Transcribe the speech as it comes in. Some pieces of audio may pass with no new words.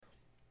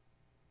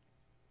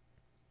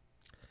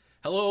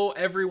Hello,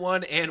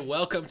 everyone, and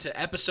welcome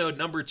to episode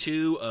number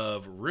 2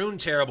 of Rune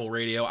Terrible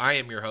Radio. I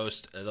am your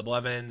host, The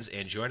Blevins,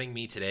 and joining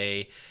me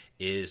today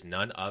is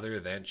none other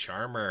than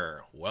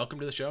Charmer. Welcome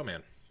to the show,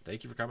 man.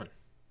 Thank you for coming.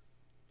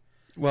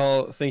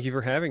 Well, thank you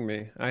for having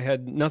me. I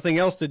had nothing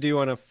else to do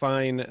on a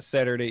fine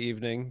Saturday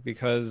evening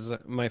because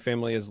my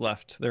family has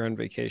left. They're on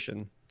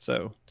vacation,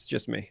 so it's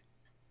just me.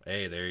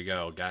 Hey, there you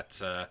go. Got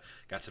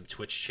some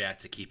Twitch chat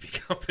to keep you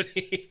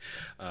company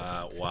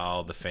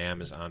while the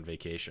fam is on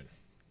vacation.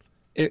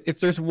 If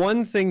there's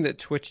one thing that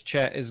Twitch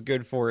chat is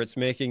good for, it's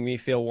making me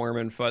feel warm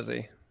and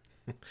fuzzy.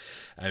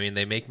 I mean,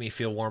 they make me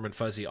feel warm and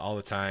fuzzy all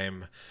the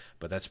time,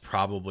 but that's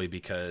probably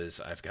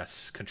because I've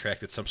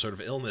contracted some sort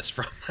of illness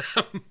from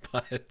them.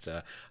 But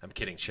I'm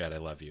kidding, Chad. I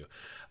love you.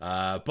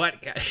 But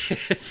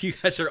if you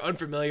guys are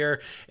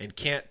unfamiliar and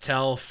can't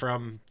tell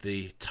from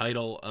the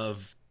title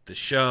of the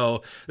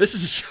show, this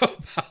is a show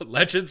about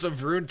Legends of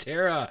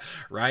Runeterra,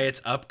 Riot's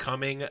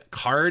upcoming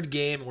card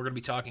game. We're going to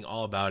be talking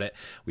all about it.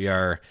 We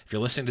are, if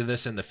you're listening to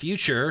this in the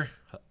future,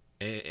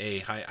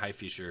 high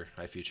future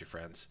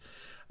friends.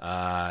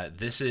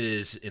 This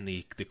is in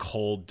the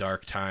cold,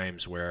 dark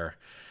times where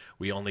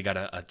we only got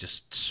a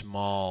just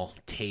small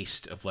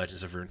taste of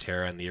Legends of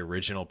Runeterra in the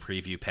original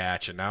preview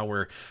patch, and now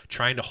we're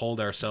trying to hold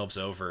ourselves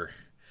over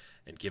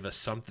and give us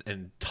something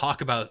and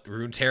talk about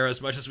Runeterra as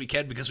much as we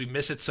can because we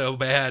miss it so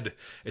bad.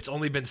 It's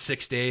only been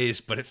 6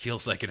 days, but it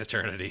feels like an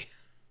eternity.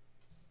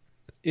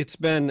 It's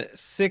been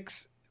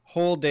 6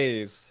 whole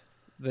days.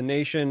 The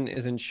nation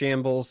is in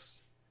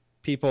shambles.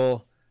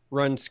 People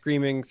run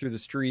screaming through the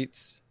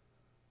streets.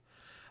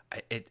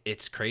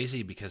 It's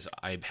crazy because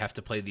I have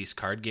to play these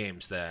card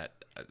games that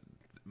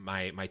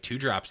my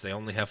 2-drops, they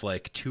only have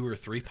like 2 or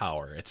 3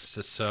 power. It's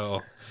just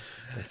so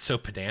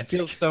pedantic. It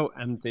feels so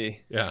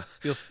empty. Yeah. It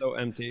feels so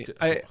empty.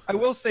 I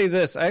will say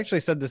this. I actually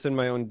said this in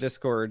my own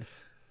Discord.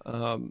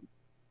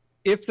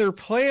 If their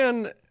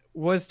plan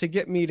was to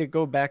get me to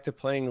go back to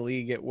playing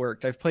League, it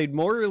worked. I've played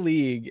more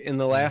League in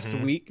the last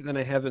week than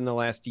I have in the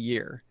last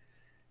year.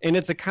 And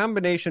it's a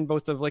combination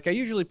both of, like, I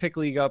usually pick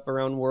League up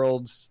around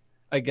Worlds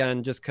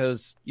again, just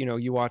because,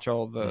 you watch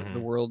all the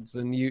Worlds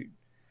and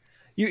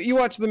you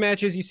watch the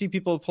matches, you see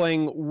people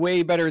playing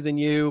way better than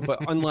you, but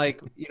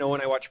unlike,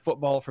 when I watch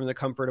football from the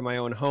comfort of my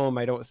own home,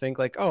 I don't think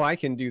like, oh, I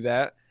can do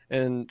that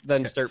and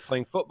then start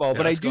playing football. Yeah,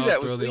 but I do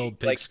that with the League. old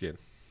pigskin.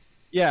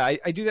 Yeah,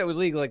 I do that with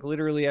League like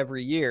literally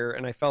every year,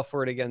 and I fell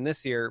for it again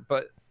this year.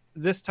 But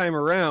this time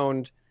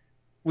around,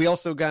 we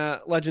also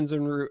got Legends of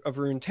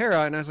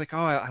Runeterra, and I was like,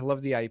 oh, I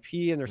love the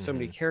IP, and there's so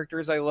many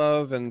characters I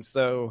love, and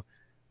so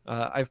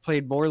I've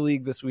played more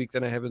League this week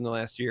than I have in the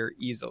last year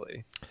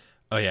easily.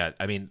 Oh, yeah.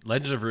 I mean,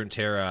 Legends of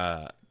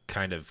Runeterra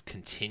kind of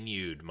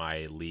continued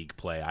my League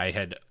play. I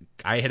had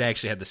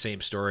actually had the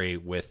same story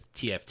with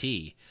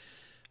TFT.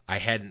 I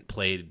hadn't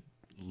played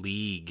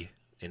League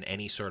in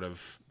any sort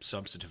of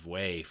substantive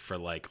way for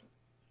like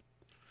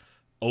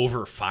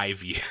over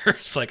 5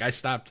 years. Like I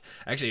stopped,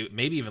 actually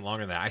maybe even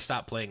longer than that. I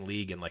stopped playing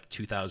League in like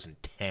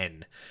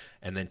 2010,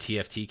 and then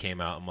TFT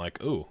came out. I'm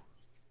like, ooh,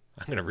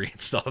 I'm going to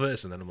reinstall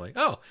this. And then I'm like,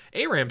 oh,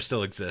 ARAM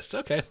still exists.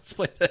 Okay, let's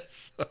play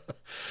this.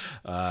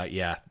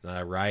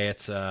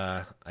 Riot,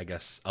 I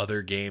guess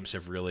other games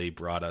have really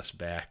brought us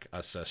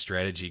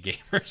strategy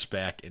gamers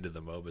back into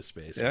the MOBA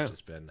space, which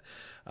has been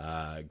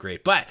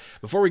great. But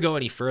before we go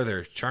any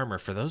further, Charmer,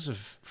 for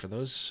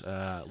those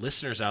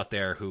listeners out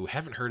there who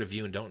haven't heard of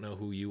you and don't know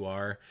who you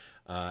are,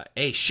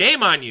 hey,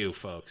 shame on you,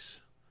 folks.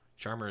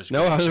 Charmer is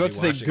no, I was about to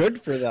say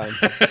good for them.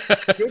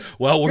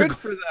 Good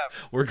for them.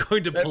 We're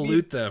going to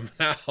pollute them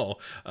now.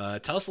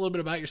 Tell us a little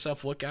bit about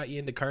yourself. What got you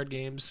into card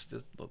games?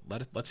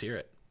 Let's hear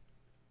it.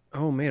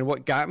 Oh man,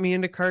 what got me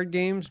into card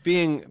games?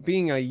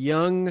 Being a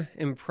young,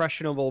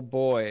 impressionable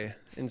boy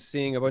and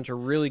seeing a bunch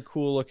of really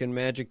cool looking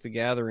Magic the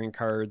Gathering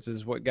cards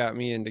is what got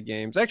me into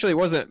games. Actually, it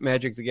wasn't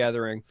Magic the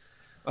Gathering.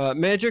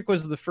 Magic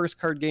was the first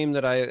card game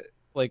that I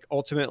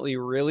ultimately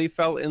really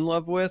fell in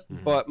love with.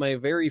 But my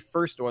very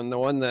first one, the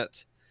one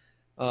that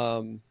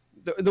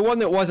the one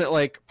that wasn't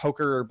like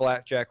poker or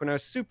blackjack, when I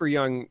was super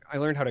young, I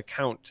learned how to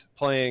count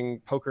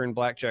playing poker and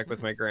blackjack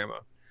with my grandma.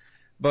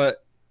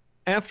 But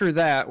after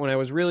that, when I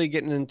was really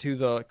getting into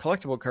the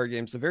collectible card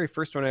games, the very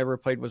first one I ever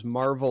played was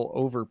Marvel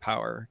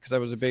Overpower, because I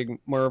was a big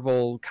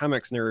Marvel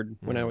comics nerd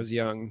when I was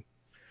young.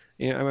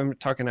 I'm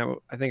talking,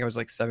 I think I was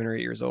like 7 or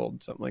 8 years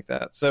old, something like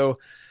that. So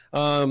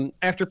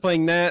after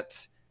playing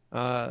that,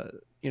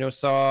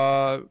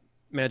 saw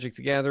Magic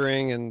the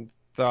Gathering and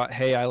thought,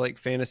 hey, I like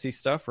fantasy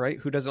stuff, right?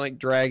 Who doesn't like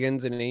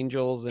dragons and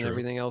angels and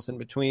everything else in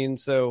between?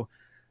 So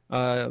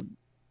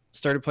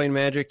started playing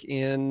Magic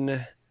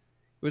it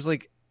was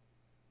like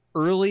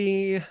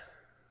early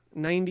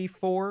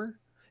 94.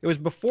 It was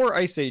before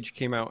Ice Age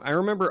came out. I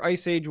remember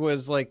Ice Age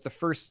was like the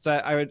first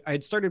set. I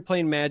had started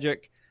playing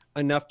Magic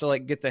enough to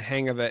like get the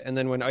hang of it, and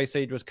then when Ice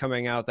Age was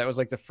coming out, that was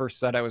like the first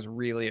set I was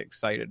really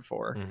excited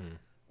for.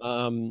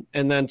 And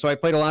then so I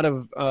played a lot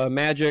of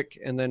Magic,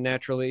 and then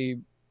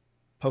naturally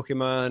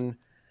Pokemon,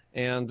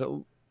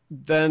 and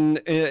then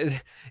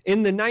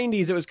in the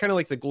 90s, it was kind of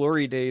like the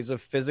glory days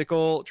of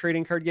physical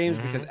trading card games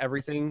because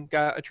everything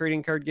got a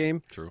trading card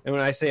game. True. And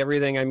when I say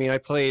everything, I mean I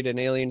played an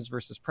Aliens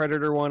versus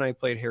Predator one. I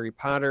played Harry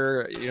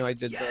Potter. I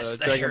did the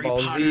Dragon Harry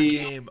Ball Potter Z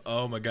game.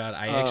 Oh my god!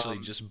 I actually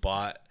just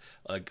bought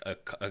a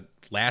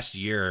last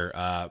year.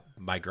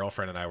 My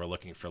girlfriend and I were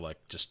looking for like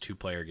just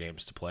 2-player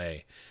games to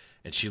play,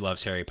 and she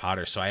loves Harry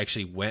Potter. So I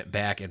actually went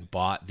back and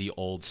bought the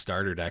old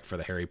starter deck for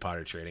the Harry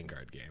Potter trading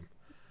card game.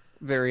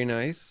 Very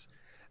nice.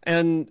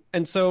 And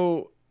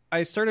so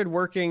I started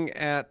working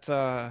at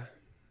a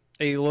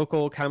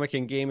local comic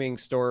and gaming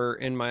store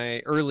in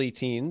my early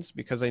teens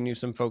because I knew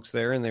some folks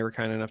there and they were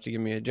kind enough to give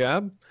me a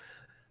job.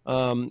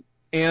 And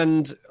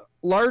a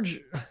large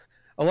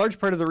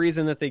part of the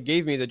reason that they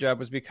gave me the job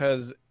was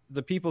because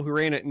the people who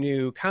ran it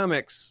knew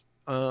comics,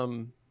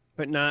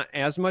 but not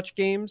as much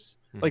games.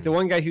 Like the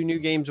one guy who knew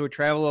games would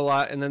travel a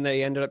lot, and then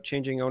they ended up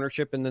changing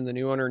ownership, and then the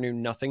new owner knew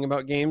nothing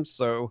about games,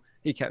 so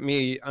he kept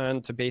me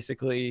on to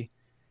basically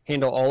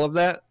handle all of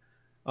that.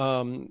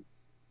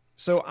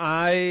 So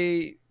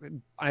I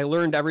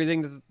learned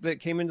everything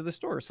that came into the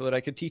store so that I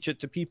could teach it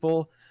to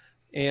people,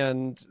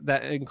 and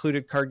that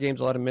included card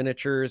games, a lot of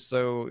miniatures.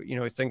 So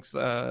things,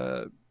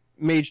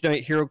 Mage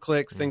Knight,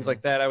 HeroClix, things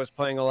like that. I was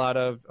playing a lot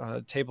of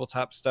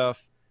tabletop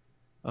stuff.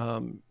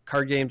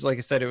 Card games, like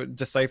I said, it would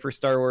Decipher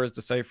Star Wars,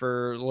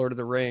 Decipher Lord of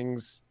the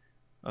Rings.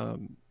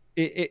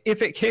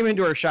 If it came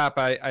into our shop,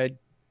 I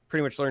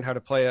pretty much learned how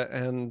to play it,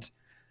 and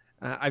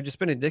I've just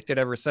been addicted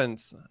ever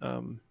since.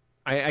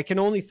 I can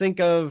only think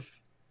of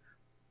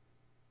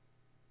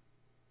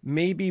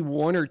maybe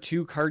 1 or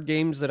 2 card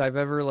games that I've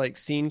ever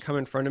seen come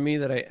in front of me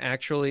that I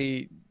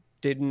actually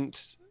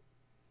didn't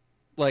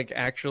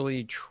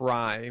actually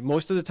try.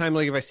 Most of the time,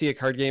 if I see a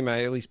card game,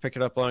 I at least pick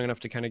it up long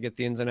enough to kind of get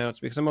the ins and outs,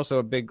 because I'm also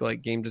a big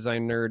game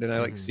design nerd, and I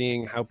like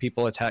seeing how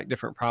people attack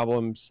different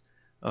problems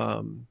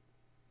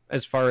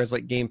as far as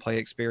gameplay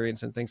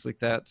experience and things like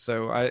that.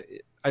 So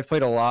I've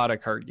played a lot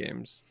of card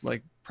games,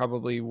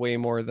 probably way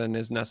more than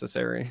is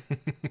necessary.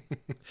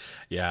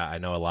 Yeah, I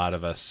know a lot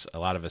of us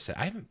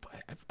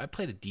I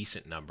played a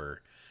decent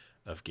number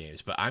of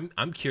games, but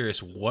I'm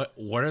curious, what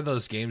are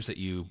those games that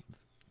you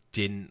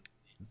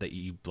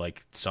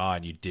saw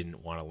and you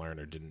didn't want to learn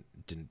or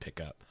didn't pick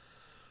up?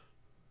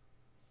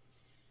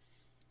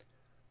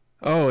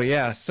 Oh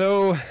yeah,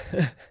 so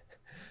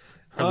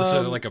was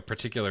there a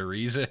particular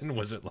reason?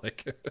 Was it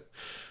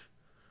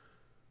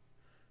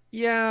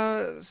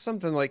yeah,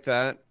 something like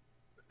that.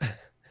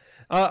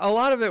 A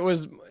lot of it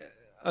was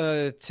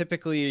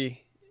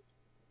typically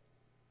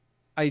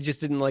I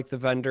just didn't like the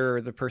vendor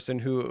or the person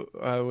who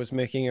was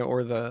making it,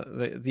 or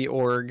the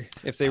org,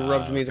 if they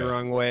rubbed me the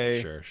wrong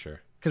way.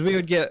 Sure. Because we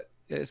would get,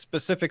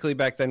 specifically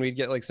back then, we'd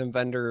get some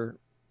vendor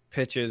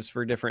pitches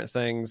for different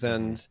things,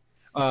 and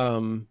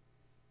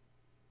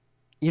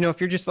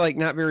if you're just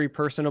not very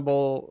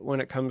personable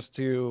when it comes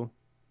to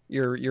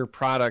your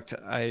product,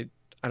 I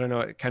don't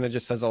know, it kind of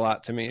just says a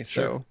lot to me.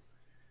 Sure.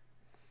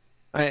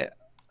 So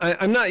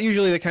I'm not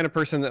usually the kind of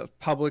person that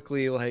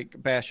publicly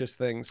bashes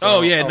things. So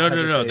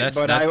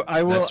no.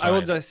 I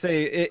will just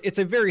say it's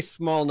a very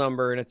small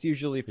number, and it's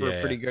usually for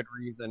a pretty good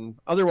reason.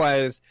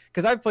 Otherwise,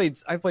 because I've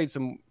played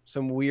some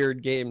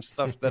weird games,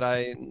 stuff that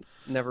I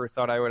never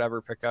thought I would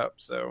ever pick up.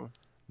 So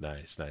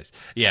nice.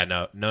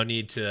 Yeah, no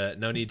need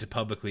to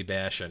publicly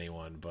bash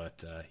anyone,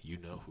 but you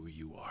know who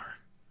you are.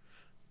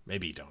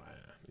 Maybe you don't.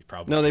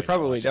 They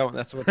probably don't.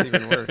 That's what's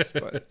even worse.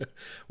 But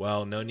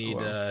well, no need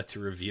to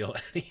reveal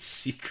any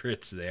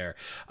secrets there.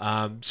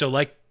 So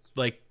like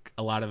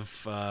a lot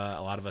of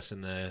us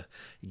in the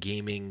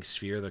gaming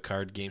sphere, the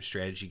card game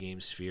strategy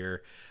game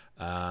sphere,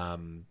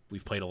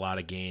 we've played a lot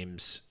of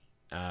games,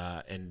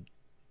 and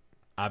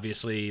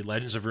obviously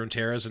Legends of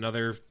Runeterra is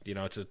another,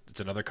 it's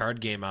another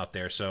card game out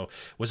there. So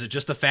was it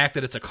just the fact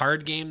that it's a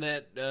card game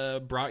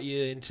that brought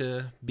you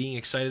into being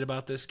excited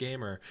about this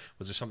game, or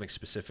was there something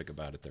specific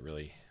about it that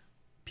really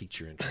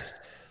piqued your interest?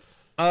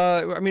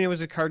 It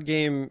was a card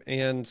game,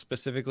 and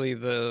specifically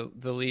the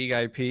League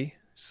IP.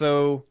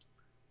 So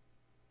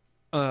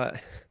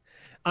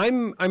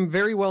I'm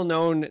very well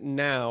known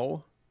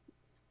now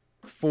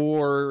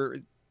for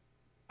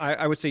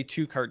I would say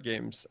 2 card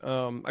games.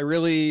 I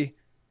really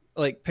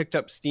picked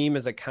up steam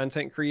as a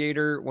content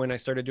creator when I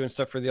started doing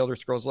stuff for the Elder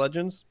Scrolls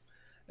Legends.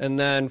 And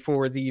then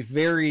for the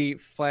very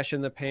flash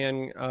in the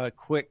pan,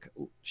 quick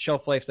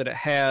shelf life that it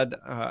had,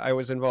 I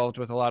was involved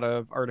with a lot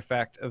of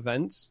Artifact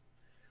events.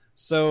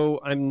 So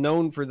I'm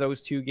known for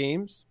those 2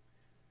 games.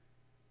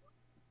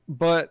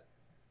 But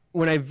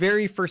when I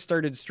very first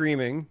started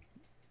streaming,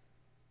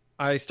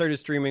 I started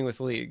streaming with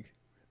League.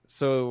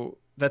 So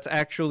that's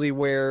actually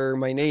where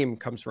my name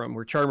comes from,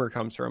 where Charmer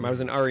comes from. I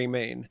was an RE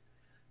main.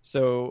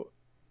 So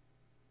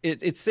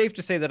it's safe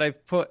to say that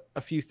I've put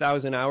a few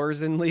thousand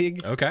hours in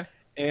League. Okay.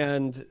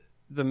 And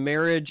the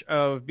marriage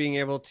of being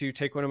able to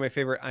take one of my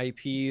favorite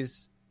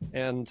IPs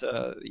and,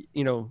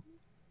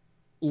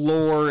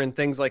 lore and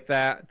things like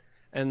that,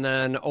 and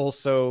then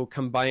also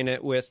combine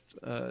it with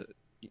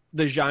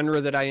the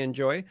genre that I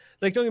enjoy.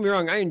 Don't get me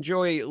wrong, I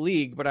enjoy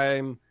League, but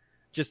I'm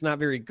just not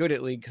very good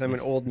at League because I'm an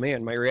old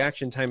man. My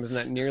reaction time is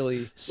not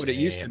nearly what it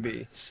used to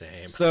be.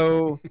 Same.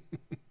 So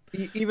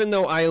even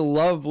though I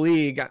love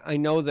League, I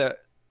know that,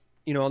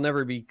 you know, I'll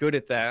never be good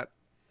at that.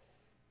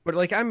 But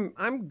like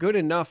I'm good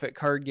enough at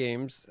card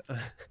games.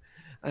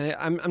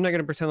 I'm not going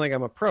to pretend like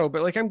I'm a pro,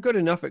 but like I'm good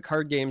enough at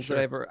card games that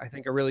I have, I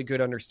think, a really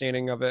good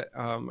understanding of it.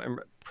 I'm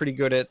pretty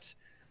good at,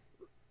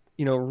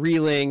 you know,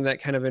 relaying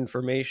that kind of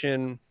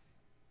information.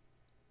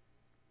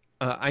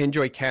 I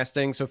enjoy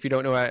casting. So if you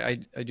don't know, I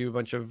do a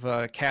bunch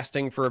of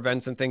casting for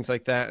events and things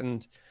like that.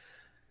 And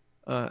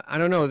I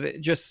don't know,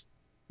 just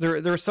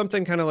there was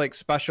something kind of like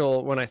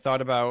special when I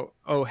thought about,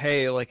 oh,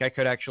 hey, like I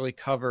could actually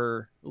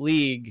cover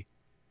League,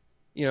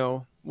 you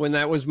know, when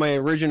that was my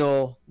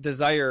original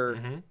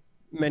desire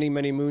many,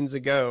 many moons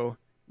ago.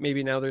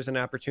 Maybe now there's an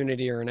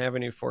opportunity or an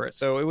avenue for it.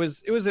 So it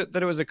was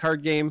a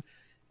card game.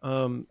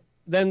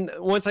 Then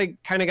once I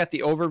kind of got the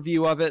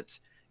overview of it,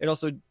 it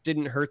also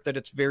didn't hurt that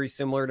it's very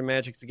similar to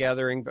Magic the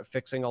Gathering, but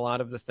fixing a lot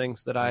of the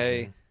things that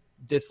I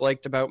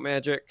disliked about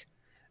Magic.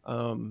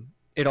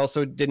 It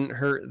also didn't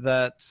hurt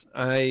that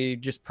I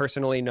just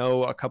personally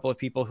know a couple of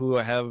people who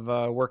have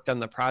worked on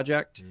the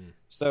project.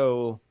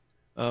 So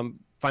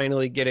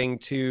finally getting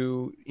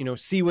to, you know,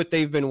 see what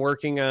they've been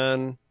working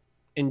on,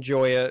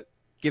 enjoy it,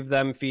 give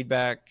them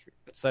feedback,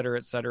 et cetera,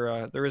 et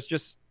cetera. There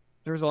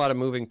was a lot of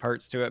moving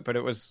parts to it, but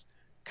it was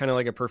kind of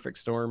like a perfect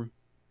storm.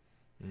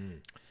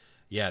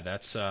 Yeah,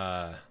 that's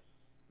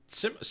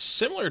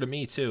similar to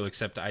me too,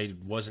 except I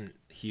wasn't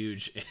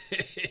huge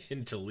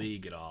into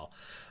League at all.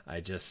 I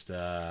just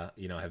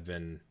you know, have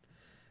been,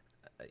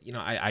 you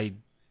know,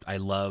 I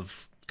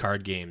love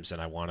card games,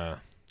 and I want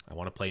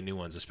to play new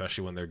ones,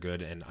 especially when they're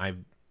good. And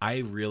I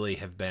really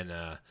have been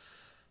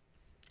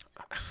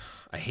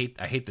I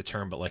hate the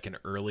term, but like an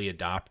early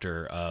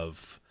adopter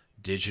of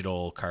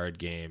digital card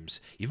games.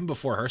 Even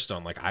before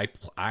Hearthstone, like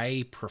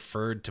I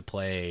preferred to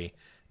play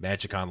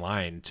Magic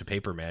Online to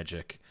paper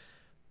Magic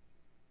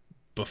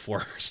before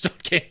Hearthstone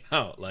came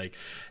out. Like,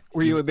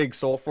 were you a big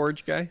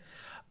SoulForge guy?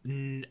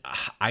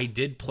 I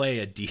did play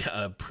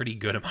a pretty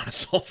good amount of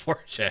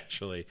SoulForge,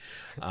 actually.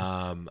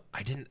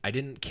 I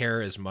didn't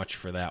care as much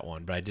for that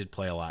one, but I did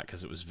play a lot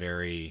because it was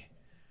very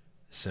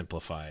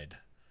simplified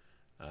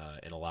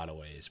in a lot of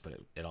ways. But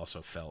it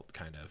also felt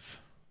kind of,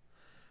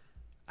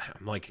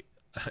 I'm like,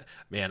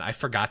 man, I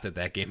forgot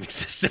that game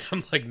existed.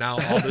 I'm like, now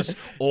all this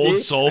old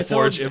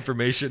SoulForge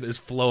information is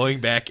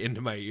flowing back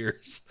into my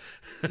ears.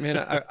 Man,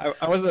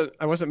 I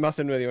wasn't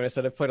messing with you when I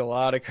said I played a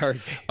lot of card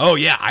games. Oh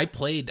yeah, I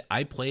played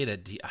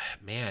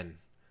man.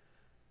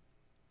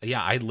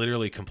 Yeah, I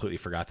literally completely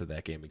forgot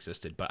that game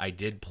existed, but I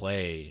did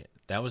play.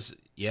 That was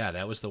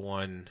the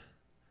one.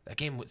 That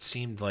game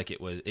seemed like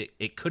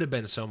it could have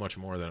been so much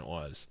more than it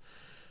was.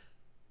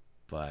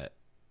 But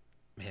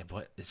man,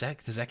 what is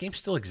that? Does that game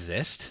still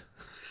exist?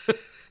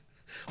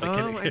 Like,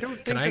 I don't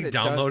think can I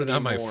download it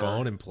on my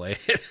phone and play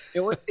it?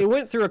 It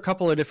went through a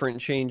couple of different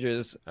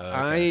changes.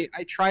 Okay.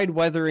 I tried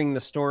Weathering the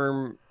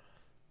Storm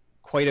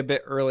quite a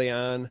bit early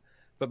on,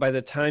 but by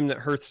the time that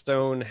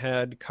Hearthstone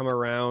had come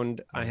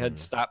around, I had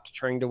stopped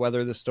trying to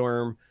weather the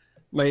storm.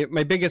 My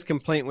biggest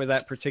complaint with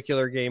that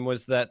particular game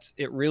was that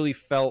it really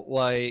felt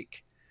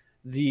like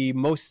the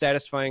most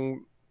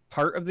satisfying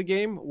part of the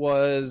game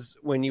was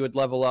when you would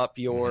level up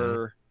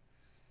your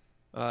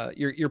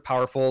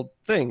powerful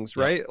things,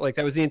 right? Like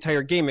that was the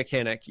entire game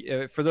mechanic.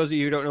 For those of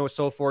you who don't know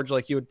SoulForge,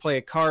 like you would play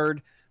a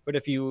card, but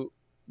if you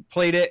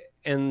played it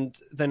and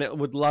then it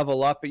would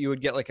level up, you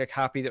would get like a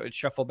copy that would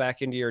shuffle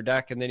back into your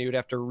deck, and then you would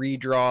have to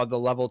redraw the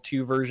level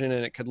 2 version,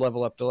 and it could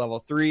level up to level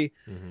 3.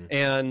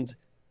 And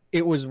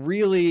it was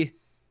really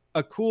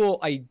a cool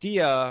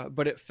idea,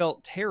 but it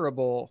felt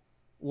terrible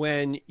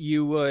when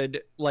you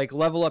would like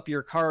level up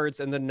your cards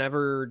and then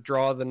never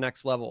draw the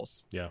next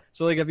levels. Yeah.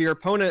 So like if your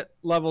opponent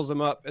levels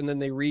them up and then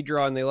they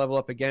redraw and they level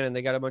up again and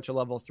they got a bunch of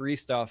level 3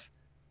 stuff,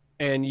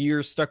 and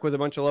you're stuck with a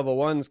bunch of level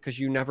 1s because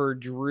you never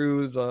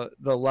drew the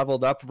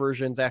leveled up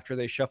versions after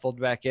they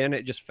shuffled back in,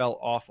 it just felt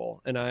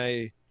awful. And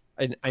I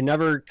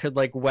never could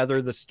like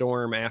weather the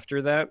storm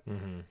after that.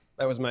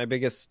 That was my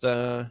biggest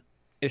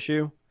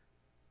issue.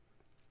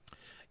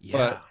 Yeah.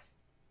 But,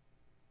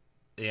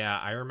 yeah,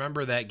 I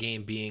remember that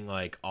game being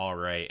like all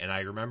right, and I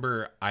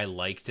remember I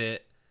liked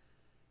it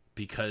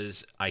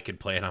because I could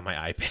play it on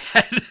my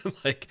iPad.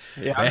 Like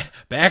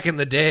back in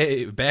the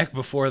day, back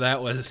before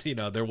that was, you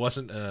know, there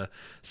wasn't a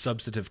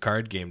substantive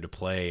card game to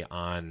play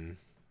on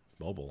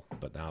mobile.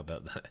 But now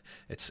that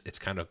it's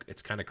kind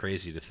of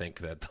crazy to think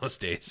that those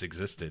days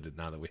existed.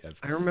 Now that we have,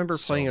 I remember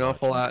playing an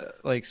awful lot.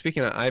 Like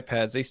speaking of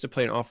iPads, I used to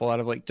play an awful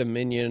lot of like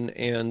Dominion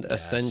and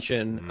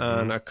Ascension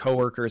on a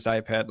coworker's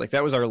iPad. Like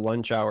that was our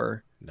lunch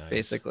hour. Nice.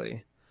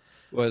 Basically,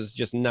 was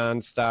just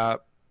nonstop,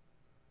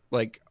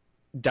 like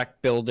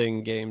deck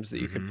building games that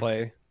you could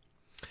play.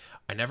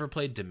 I never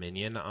played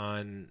Dominion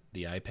on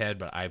the iPad,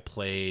 but I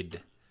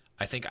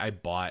think I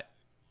bought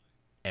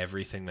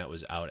everything that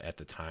was out at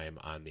the time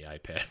on the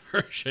iPad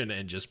version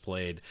and just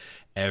played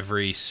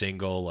every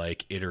single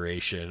like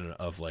iteration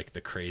of like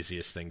the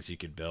craziest things you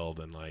could build.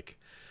 And like,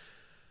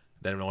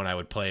 Then when I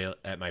would play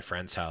at my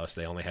friend's house,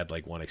 they only had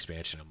like one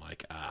expansion. I'm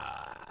like,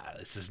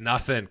 this is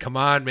nothing. Come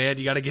on, man,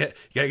 you gotta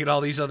get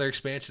all these other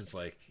expansions.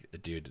 Like,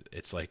 dude,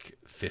 it's like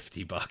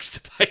 $50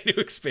 to buy new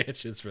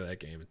expansions for that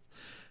game.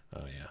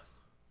 Oh yeah,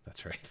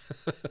 that's right.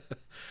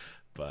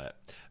 But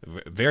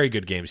very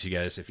good games, you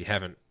guys. If you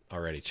haven't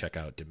already, check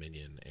out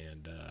Dominion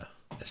and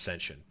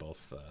Ascension.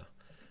 Both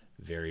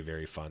very,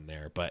 very fun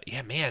there. But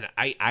yeah, man,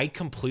 I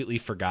completely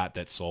forgot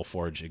that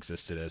SoulForge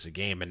existed as a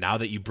game. And now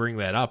that you bring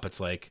that up, it's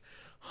like,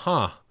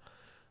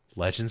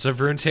 Legends of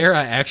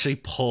Runeterra actually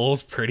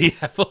pulls pretty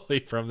heavily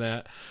from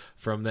that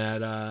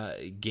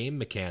game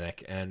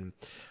mechanic. And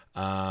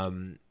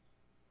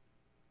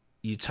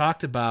you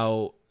talked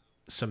about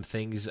some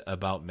things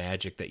about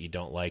Magic that you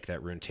don't like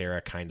that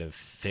Runeterra kind of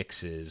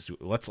fixes.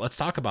 Let's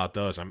talk about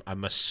those.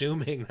 I'm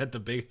assuming that the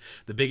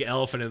big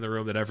elephant in the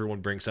room that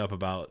everyone brings up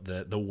about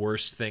the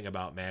worst thing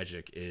about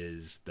Magic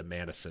is the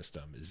mana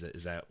system.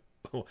 Is that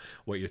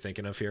what you're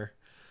thinking of here?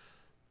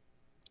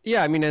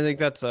 Yeah, I mean, I think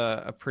that's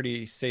a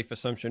pretty safe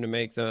assumption to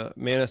make. The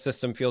mana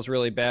system feels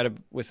really bad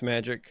with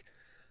Magic,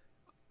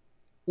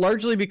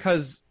 largely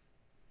because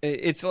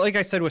it's like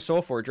I said with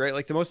SoulForge, right?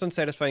 Like the most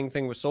unsatisfying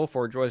thing with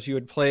SoulForge was you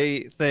would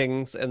play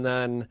things, and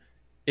then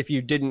if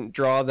you didn't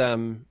draw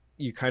them,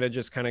 you kind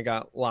of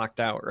got locked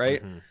out,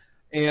 right? Mm-hmm.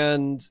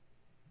 And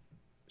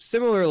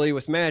similarly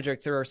with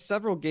Magic, there are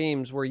several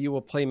games where you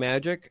will play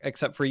Magic,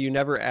 except for you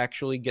never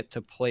actually get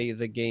to play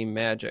the game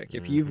Magic.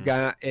 If you've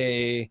got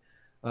a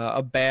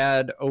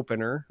bad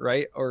opener,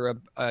 right,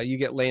 or you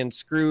get land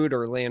screwed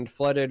or land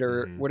flooded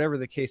or whatever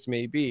the case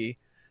may be,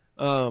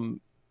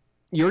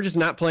 you're just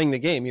not playing the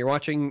game. You're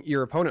watching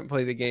your opponent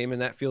play the game,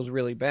 and that feels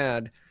really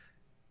bad.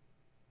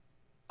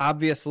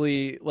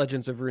 Obviously,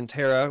 Legends of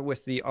Runeterra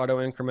with the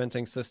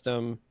auto-incrementing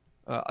system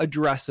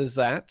addresses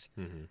that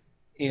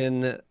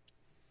in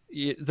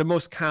the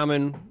most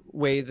common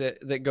way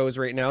that goes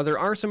right now. There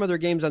are some other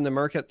games on the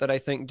market that I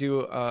think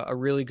do a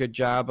really good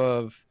job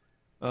of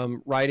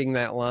riding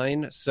that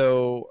line.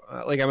 So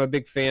like I'm a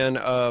big fan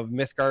of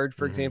Mythgard,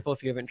 for example.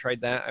 If you haven't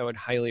tried that, I would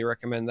highly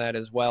recommend that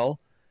as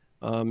well.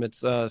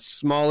 It's a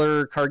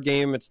smaller card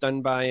game. It's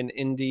done by an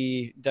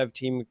indie dev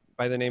team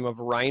by the name of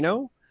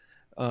Rhino.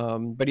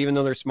 But even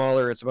though they're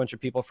smaller, it's a bunch of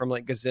people from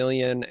like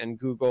Gazillion and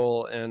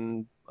Google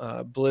and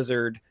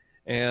Blizzard.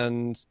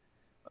 And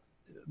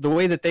the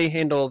way that they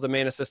handle the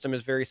mana system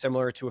is very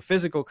similar to a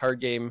physical card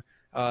game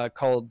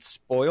called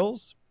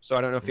Spoils. So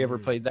I don't know if you ever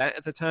played that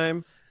at the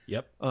time.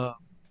 Yep.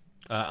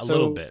 A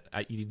little bit.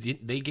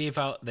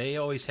 They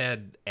always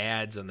had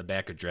ads on the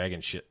back of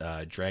Dragon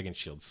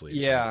Shield sleeves.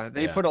 Yeah,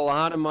 they put a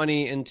lot of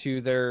money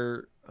into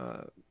their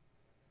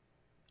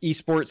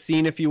esports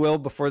scene, if you will,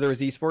 before there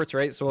was esports,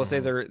 right? So we'll say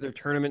their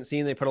tournament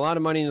scene. They put a lot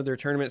of money into their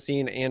tournament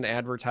scene and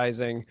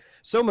advertising,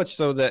 so much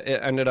so that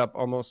it ended up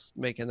almost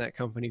making that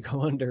company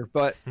go under.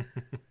 But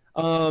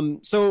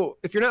so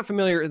if you're not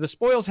familiar, the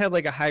Spoils had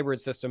like a hybrid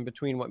system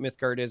between what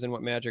Mythgard is and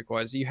what Magic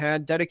was. You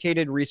had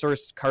dedicated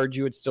resource cards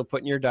you would still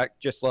put in your deck,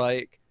 just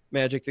like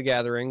Magic the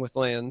Gathering with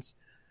lands.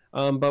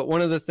 But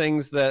one of the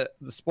things that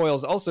the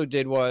Spoils also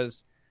did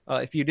was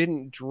if you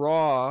didn't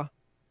draw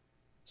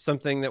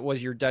something that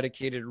was your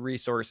dedicated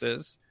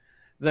resources,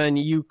 then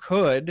you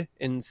could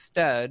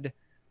instead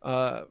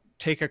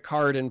take a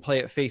card and play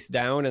it face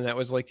down, and that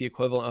was like the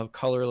equivalent of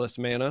colorless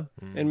mana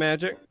in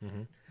Magic.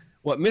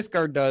 What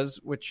Mythgard does,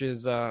 which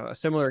is a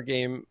similar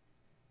game,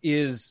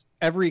 is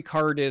every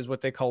card is what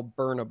they call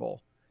burnable.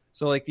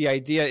 So like the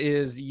idea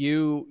is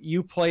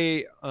you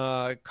play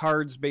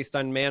cards based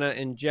on mana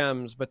and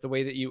gems, but the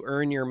way that you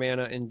earn your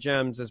mana and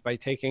gems is by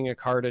taking a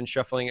card and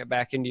shuffling it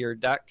back into your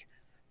deck,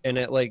 and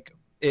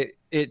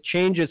it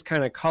changes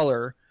kind of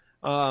color,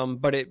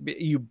 but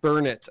you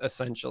burn it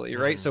essentially,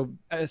 right? So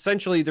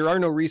essentially there are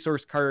no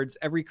resource cards.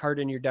 Every card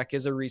in your deck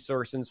is a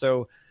resource, and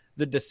so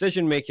the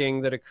decision making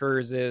that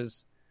occurs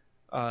is,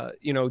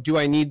 do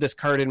I need this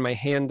card in my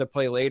hand to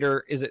play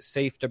later? Is it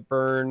safe to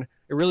burn?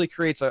 It really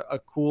creates a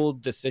cool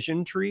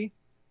decision tree,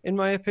 in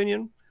my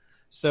opinion.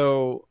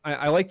 So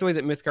I like the way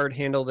that Mythgard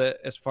handled it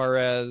as far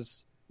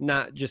as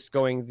not just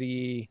going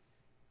the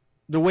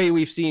way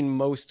we've seen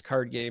most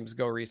card games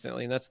go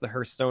recently, and that's the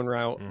Hearthstone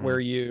route, where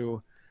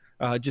you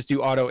just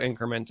do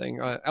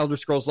auto-incrementing. Elder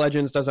Scrolls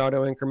Legends does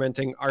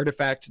auto-incrementing.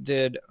 Artifact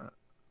did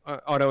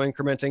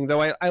auto-incrementing,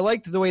 though I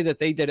liked the way that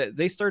they did it.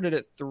 They started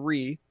at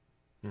 3.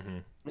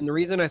 And the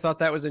reason I thought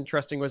that was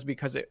interesting was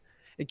because it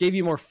gave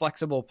you more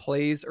flexible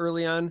plays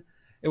early on.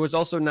 It was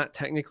also not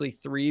technically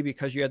 3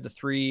 because you had the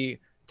 3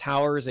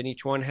 towers and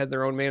each one had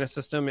their own mana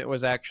system. It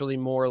was actually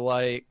more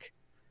like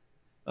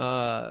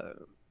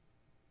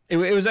it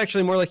was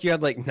actually more like you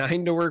had like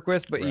 9 to work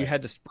with, but you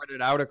had to spread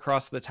it out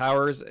across the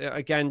towers.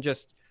 Again,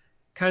 just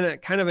kind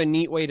of a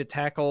neat way to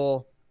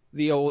tackle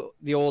the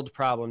old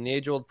problem, the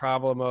age-old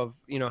problem of,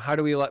 how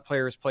do we let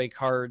players play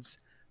cards?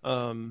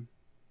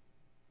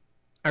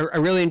 I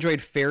really enjoyed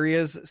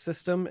Feria's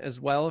system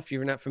as well. If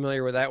you're not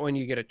familiar with that one,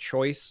 you get a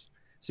choice.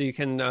 So you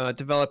can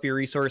develop your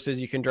resources.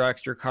 You can draw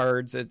extra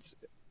cards. It's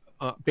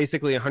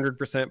basically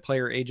 100%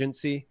 player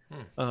agency.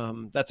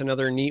 That's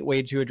another neat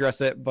way to address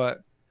it.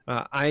 But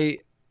I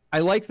I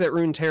like that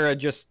Runeterra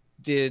just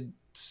did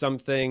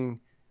something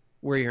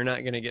where you're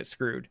not going to get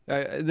screwed.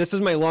 This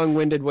is my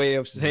long-winded way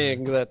of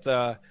saying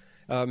that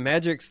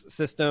Magic's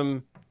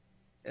system,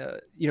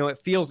 it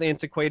feels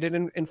antiquated,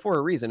 and for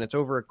a reason. It's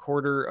over a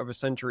quarter of a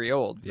century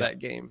old, that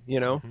game,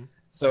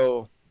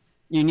 So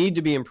you need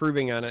to be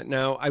improving on it.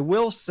 Now, I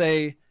will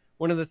say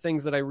one of the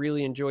things that I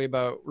really enjoy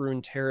about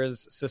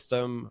Runeterra's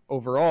system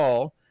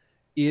overall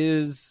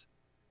is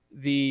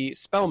the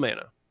spell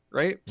mana,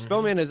 right?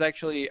 Spell mana is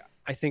actually,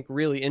 I think,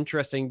 really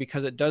interesting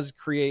because it does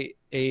create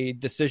a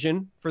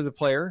decision for the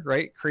player,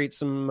 right? Create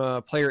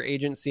some player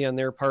agency on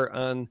their part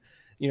on,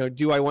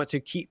 do I want to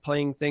keep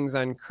playing things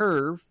on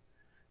curve,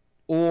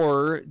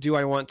 or do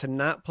I want to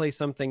not play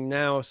something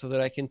now so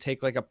that I can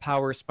take like a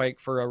power spike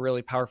for a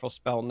really powerful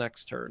spell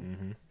next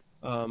turn?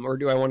 Or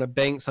do I want to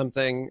bank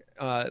something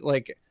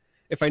like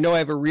if I know I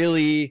have a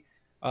really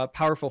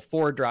powerful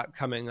 4-drop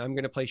coming, I'm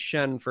going to play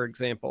Shen, for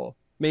example.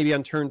 Maybe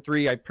on turn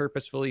 3, I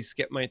purposefully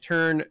skip my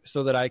turn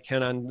so that I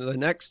can, on the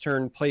next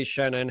turn, play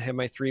Shen and have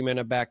my 3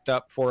 mana backed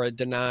up for a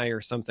deny or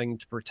something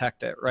to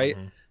protect it, right?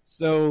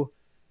 So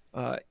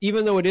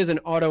even though it is an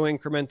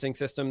auto-incrementing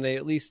system, they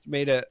at least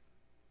made it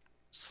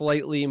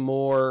slightly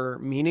more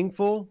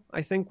meaningful,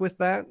 I think, with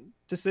that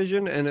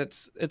decision. And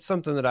it's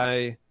something that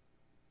I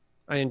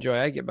enjoy.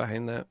 I get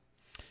behind that.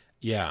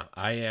 Yeah,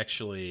 I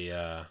actually,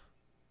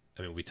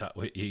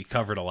 you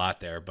covered a lot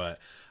there, but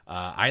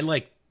I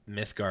like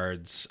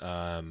Mythgard's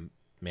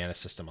mana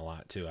system a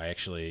lot too. I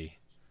actually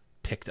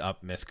picked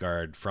up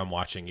Mythgard from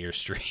watching your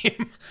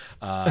stream,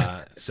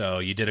 so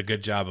you did a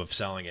good job of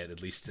selling it.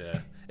 At least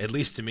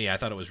to me, I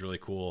thought it was really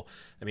cool.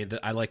 I mean,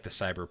 I like the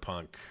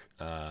cyberpunk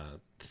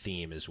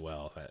theme as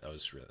well. That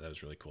was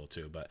really cool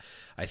too. But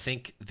I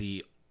think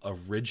the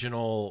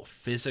original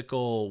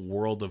physical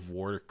World of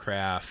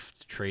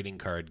Warcraft trading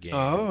card game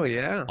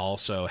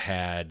also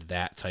had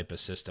that type of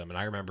system, and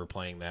I remember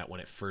playing that when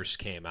it first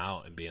came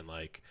out and being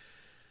like,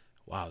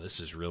 wow, this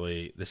is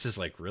really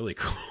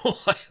cool.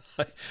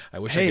 I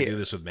wish I could do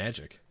this with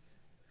Magic.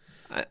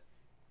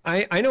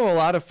 I know a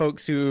lot of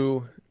folks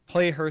who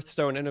play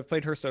Hearthstone and have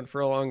played Hearthstone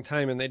for a long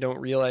time, and they don't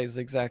realize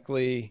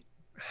exactly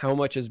how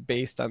much is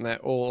based on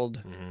that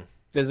old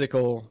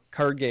physical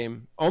card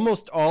game.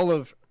 Almost all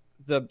of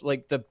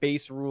the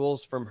base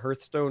rules from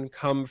Hearthstone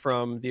come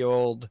from the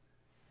old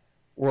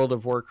World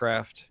of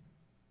Warcraft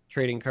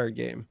trading card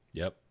game.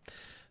 Yep.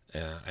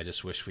 I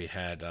just wish we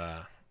had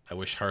I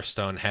wish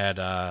Hearthstone had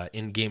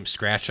in-game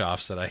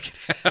scratch-offs that I could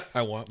have.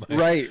 I want my...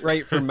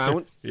 Right, for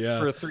mounts,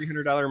 for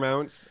 $300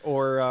 mounts,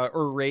 or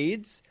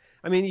raids.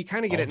 I mean, you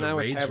kind of get it now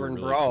with Tavern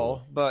Brawl,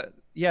 cool. But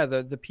yeah,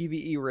 the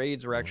PvE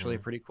raids were actually a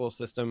pretty cool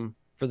system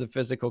for the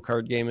physical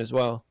card game as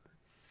well.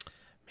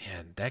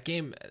 Man, that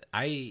game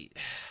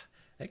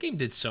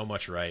did so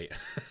much right.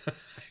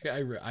 I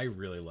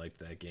really liked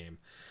that game,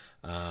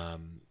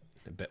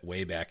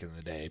 way back in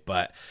the day,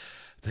 but.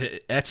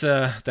 That's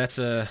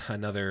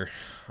another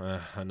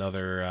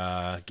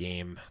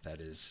game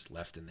that is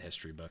left in the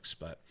history books.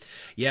 But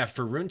yeah,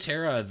 for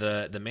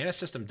Runeterra, the mana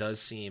system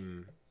does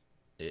seem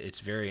it's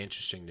very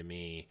interesting to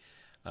me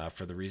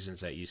for the reasons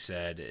that you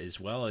said, as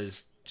well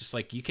as just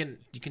like you can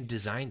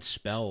design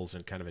spells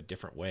in kind of a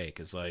different way,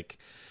 because like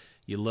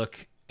you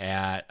look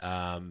at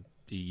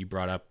you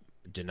brought up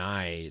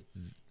Deny.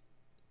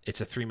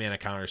 It's a 3-mana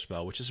counter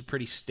spell, which is a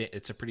pretty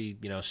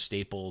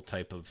staple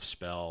type of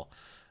spell.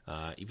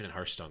 Even in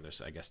Hearthstone,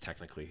 there's, I guess,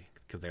 technically,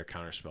 their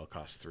counterspell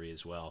costs 3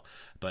 as well.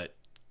 But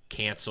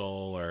cancel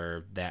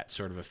or that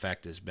sort of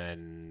effect has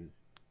been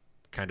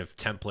kind of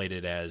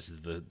templated as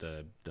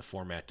the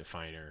format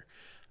definer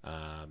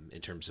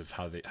in terms of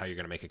how you're going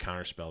to make a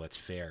counterspell that's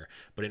fair.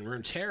 But in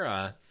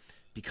Runeterra,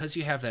 because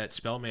you have that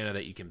spell mana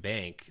that you can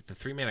bank, the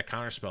 3-mana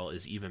counterspell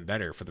is even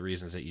better for the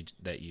reasons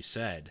that you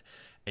said.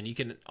 And you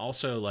can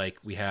also, like,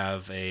 we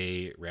have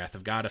a Wrath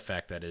of God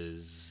effect that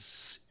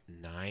is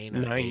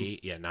 9 or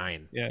 8. Yeah,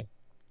 9. Yeah.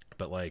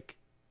 But like,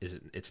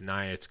 it's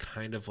 9, it's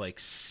kind of like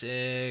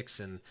 6,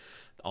 and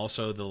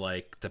also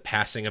the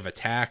passing of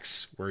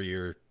attacks where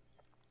you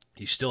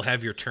still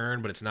have your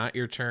turn, but it's not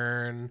your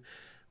turn.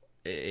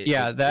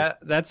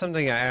 That's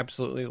something I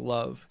absolutely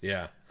love.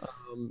 Yeah.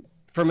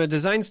 From a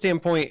design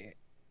standpoint,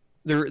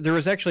 there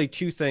was actually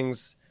 2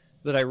 things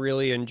that I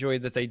really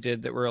enjoyed that they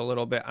did that were a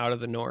little bit out of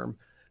the norm.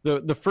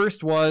 The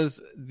first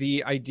was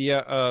the idea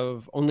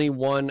of only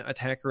one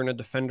attacker and a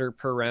defender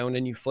per round,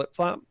 and you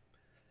flip-flop.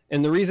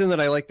 And the reason that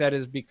I like that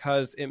is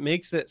because it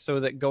makes it so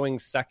that going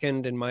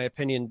second, in my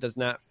opinion, does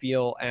not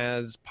feel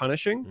as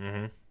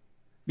punishing.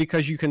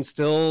 Because you can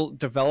still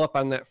develop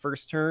on that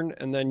first turn,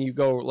 and then you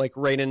go like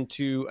right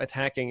into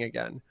attacking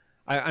again.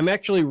 I'm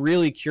actually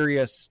really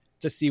curious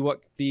to see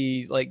what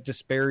the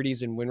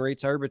disparities in win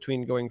rates are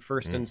between going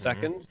first and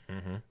second.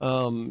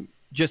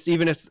 Just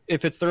even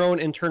if it's their own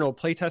internal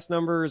playtest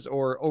numbers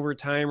or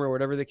overtime or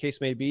whatever the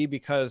case may be,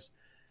 because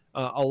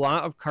a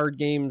lot of card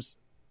games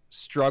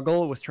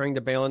struggle with trying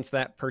to balance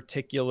that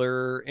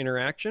particular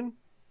interaction.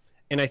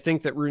 And I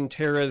think that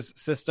Runeterra's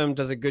system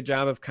does a good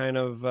job of kind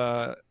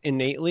of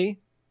innately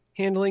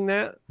handling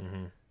that.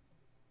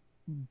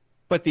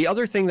 But the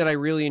other thing that I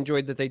really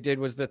enjoyed that they did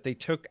was that they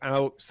took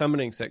out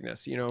summoning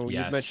sickness. You know,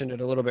 you mentioned it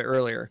a little bit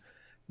earlier.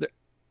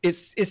 It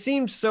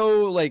seems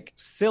so like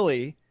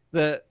silly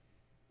that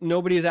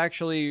nobody's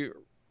actually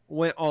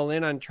went all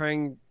in on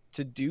trying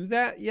to do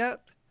that yet,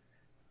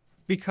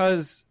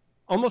 because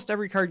almost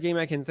every card game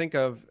I can think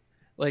of,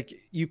 like,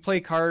 you play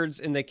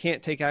cards and they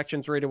can't take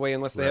actions right away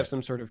unless they have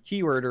some sort of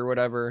keyword or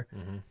whatever.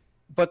 Mm-hmm.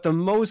 But the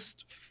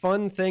most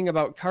fun thing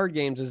about card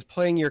games is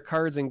playing your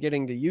cards and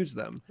getting to use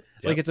them.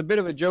 Yep. Like, it's a bit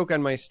of a joke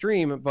on my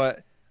stream,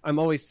 but I'm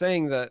always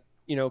saying that,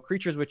 you know,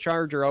 creatures with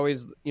charge are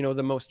always, you know,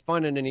 the most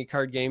fun in any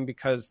card game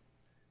because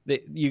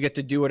you get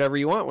to do whatever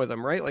you want with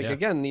them, right? Like,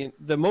 again,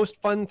 the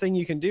most fun thing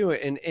you can do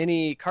in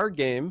any card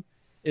game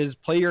is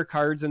play your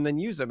cards and then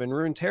use them. And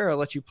Runeterra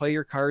lets you play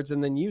your cards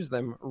and then use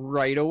them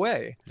right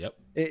away. Yep.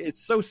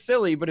 It's so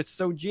silly, but it's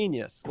so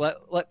genius.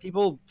 Let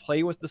people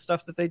play with the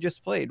stuff that they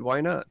just played. Why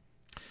not?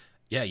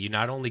 Yeah, you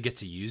not only get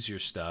to use your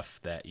stuff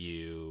that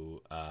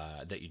you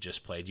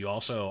just played, you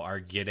also are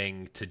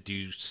getting to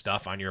do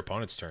stuff on your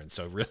opponent's turn.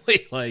 So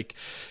really, like,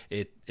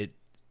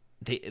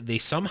 they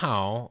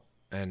somehow,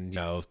 and, you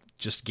know,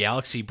 just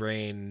Galaxy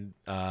Brain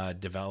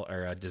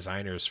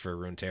designers for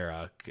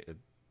Runeterra,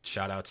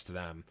 shout outs to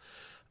them.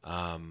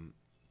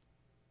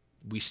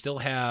 We still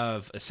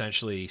have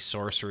essentially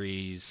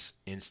sorceries,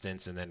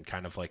 instants, and then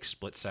kind of like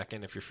split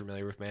second, if you're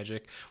familiar with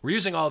Magic. We're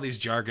using all these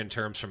jargon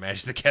terms from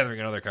Magic the Gathering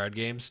and other card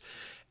games.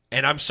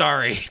 And I'm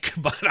sorry,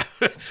 but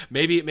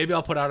maybe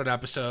I'll put out an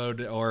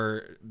episode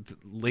or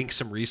link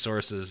some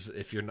resources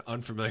if you're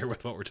unfamiliar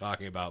with what we're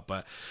talking about.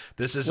 But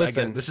this is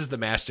this is the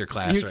master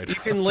class right now. You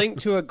can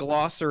link to a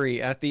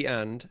glossary at the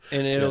end,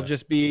 and it'll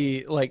just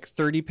be like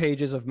 30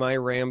 pages of my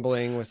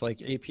rambling with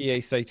like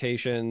APA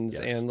citations,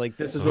 and like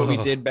this is what we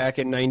did back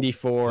in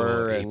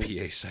 '94.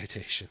 APA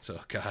citations, oh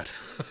God.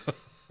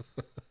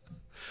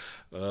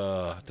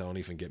 Don't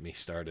even get me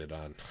started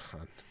on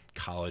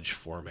college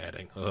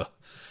formatting.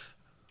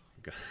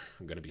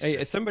 I'm gonna be sick.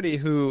 As somebody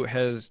who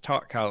has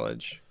taught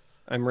college,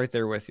 I'm right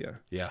there with you.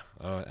 Yeah.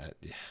 Oh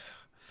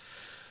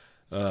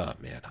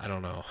man, I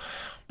don't know,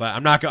 but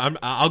I'm not.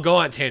 I'll go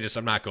on tangents.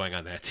 I'm not going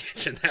on that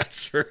tangent.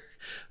 That's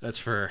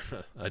for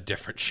a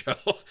different show.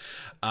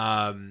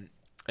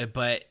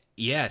 But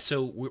yeah,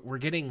 so we're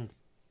getting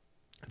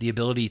the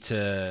ability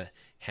to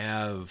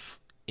have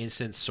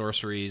instant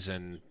sorceries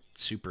and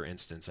super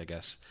instants, I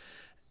guess,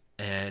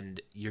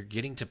 and you're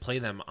getting to play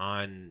them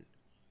on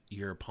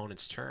your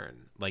opponent's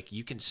turn. Like,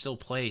 you can still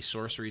play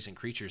sorceries and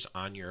creatures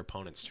on your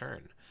opponent's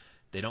turn.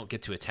 They don't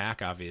get to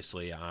attack,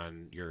 obviously, they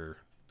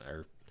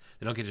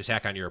don't get to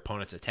attack on your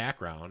opponent's attack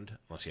round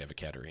unless you have a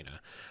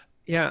Katarina.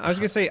 Yeah, I was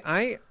gonna say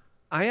I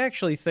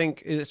actually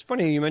think it's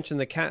funny you mentioned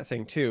the cat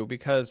thing too,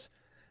 because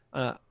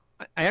I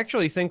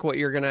actually think what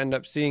you're gonna end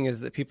up seeing is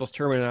that people's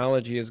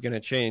terminology is gonna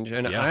change,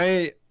 and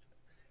I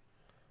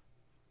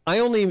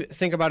only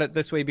think about it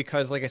this way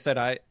because, like I said,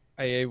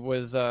 I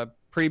was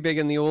pretty big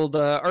in the old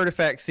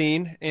Artifact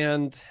scene,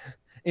 and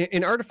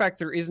in Artifact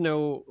there is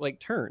no like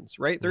turns,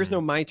 right? There is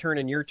no my turn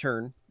and your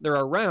turn. There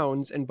are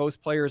rounds, and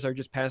both players are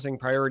just passing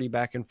priority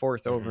back and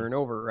forth over and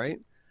over, right?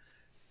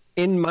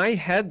 In my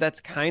head, that's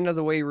kind of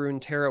the way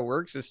Runeterra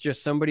works. It's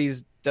just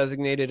somebody's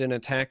designated an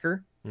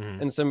attacker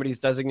and somebody's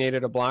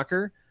designated a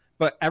blocker,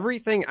 but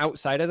everything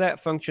outside of that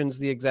functions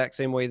the exact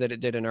same way that it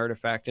did in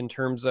Artifact in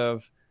terms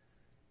of,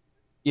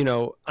 you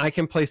know, I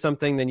can play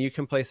something, then you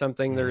can play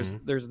something. There's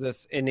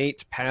this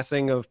innate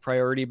passing of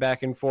priority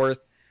back and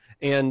forth.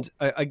 And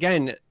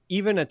again,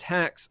 even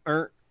attacks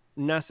aren't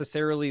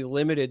necessarily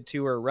limited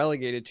to or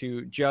relegated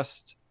to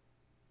just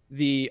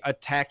the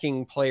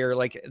attacking player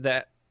like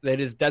that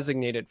is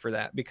designated for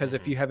that. Because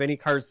if you have any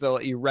cards that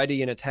let you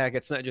ready an attack,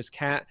 it's not just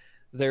Cat.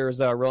 There's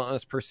a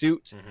Relentless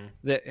Pursuit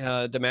that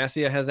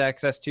Demacia has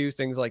access to,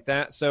 things like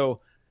that. So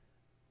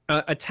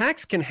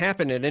attacks can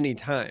happen at any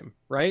time,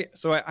 right?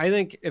 So I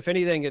think, if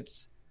anything,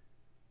 it's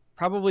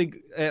probably,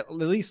 at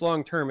least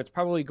long term, it's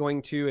probably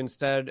going to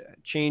instead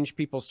change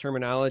people's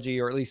terminology,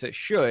 or at least it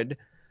should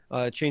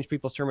change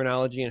people's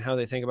terminology and how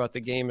they think about the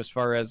game, as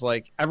far as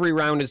like every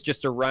round is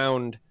just a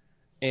round,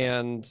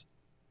 and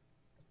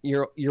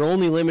you're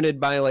only limited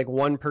by like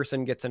one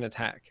person gets an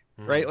attack,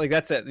 right? Like,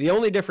 that's it. The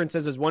only difference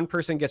is one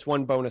person gets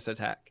one bonus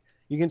attack.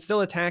 You can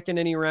still attack in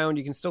any round.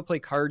 You can still play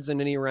cards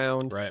in any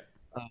round. Right.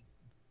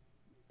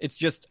 It's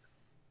just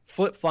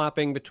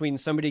flip-flopping between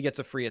somebody gets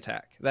a free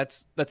attack.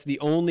 That's the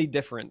only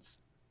difference.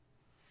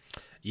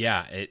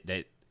 Yeah,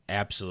 it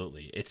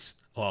absolutely. It's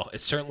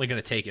certainly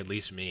going to take at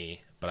least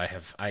me, but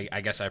I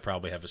guess I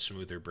probably have a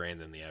smoother brain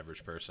than the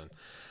average person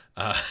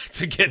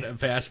to get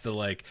past the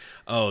like,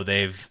 oh,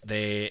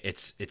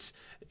 it's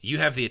you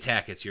have the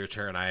attack, it's your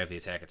turn. I have the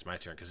attack, it's my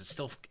turn. Because it's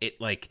still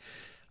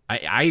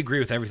I agree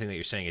with everything that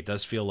you're saying. It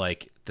does feel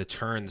like the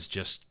turns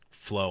just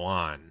flow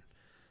on.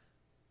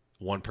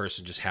 One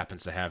person just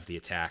happens to have the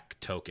attack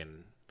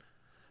token,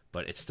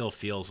 but it still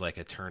feels like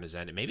a turn is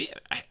ended. Maybe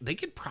they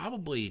could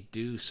probably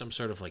do some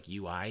sort of like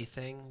UI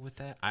thing with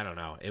that. I don't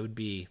know. It would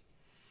be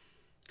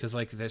because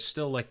like there's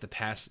still like the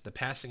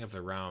passing of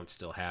the round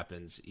still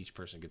happens. Each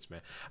person gets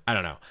mad. I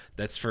don't know.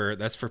 That's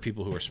for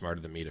people who are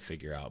smarter than me to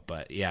figure out.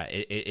 But yeah,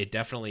 it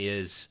definitely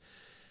is.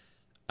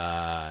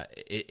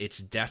 It's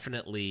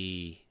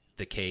definitely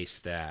the case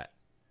that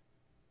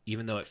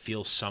even though it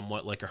feels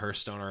somewhat like a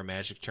Hearthstone or a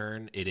Magic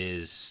turn, it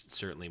is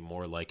certainly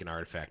more like an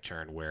Artifact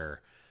turn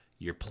where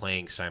you're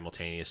playing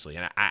simultaneously.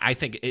 And I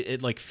think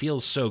it like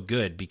feels so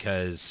good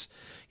because,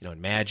 you know,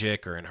 in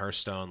Magic or in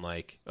Hearthstone,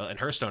 like, well, in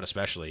Hearthstone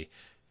especially,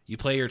 you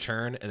play your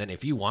turn, and then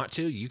if you want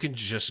to, you can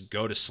just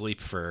go to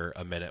sleep for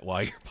a minute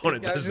while your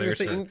opponent does their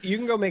turn. You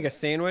can go make a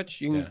sandwich.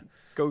 You can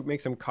go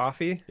make some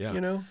coffee, you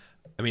know?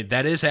 I mean,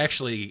 that is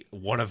actually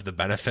one of the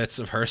benefits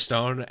of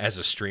Hearthstone as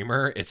a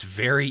streamer. It's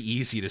very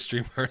easy to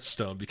stream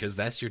Hearthstone because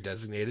that's your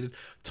designated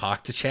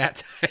talk to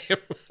chat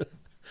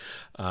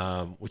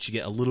time, which you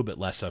get a little bit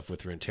less of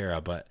with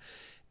Runeterra. But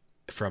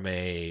if I'm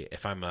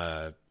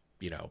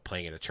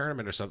playing in a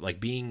tournament or something, like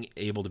being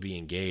able to be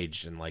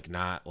engaged and like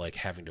not like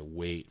having to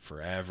wait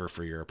forever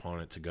for your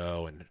opponent to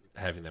go and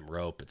having them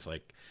rope, it's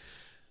like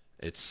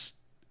it's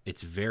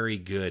very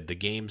good. The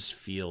games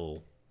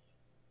feel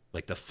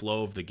like the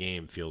flow of the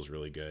game feels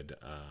really good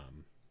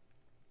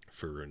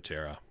for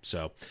Runeterra.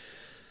 So,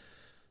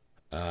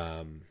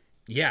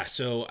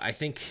 so I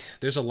think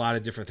there's a lot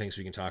of different things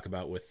we can talk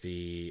about with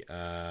the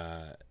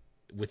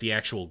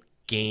actual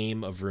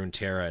game of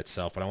Runeterra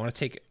itself. But I want to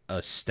take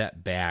a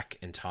step back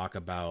and talk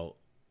about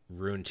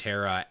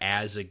Runeterra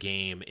as a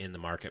game in the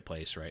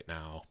marketplace right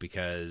now,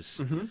 because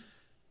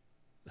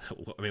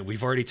I mean,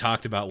 we've already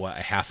talked about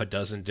a half a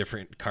dozen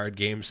different card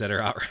games that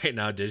are out right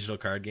now, digital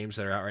card games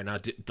that are out right now.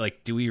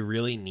 Do we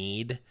really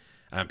need?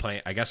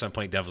 I guess I'm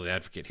playing devil's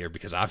advocate here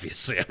because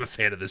obviously I'm a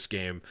fan of this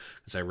game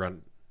because I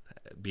run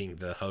being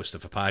the host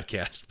of a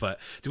podcast. But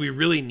do we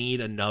really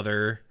need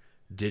another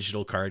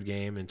digital card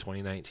game in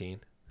 2019?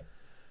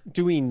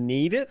 Do we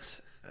need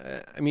it?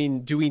 I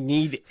mean, do we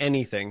need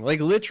anything? Like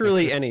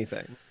literally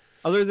anything,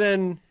 other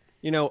than,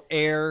 you know,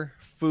 air,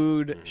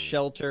 food,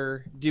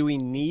 shelter. Do we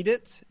need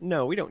it?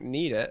 No, we don't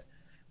need it.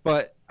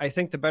 But I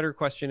think the better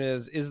question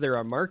is there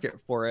a market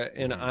for it?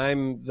 And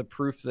I'm the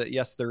proof that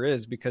yes, there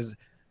is, because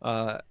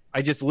I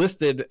just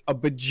listed a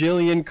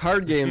bajillion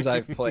card games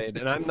I've played,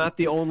 and I'm not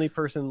the only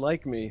person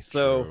like me.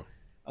 So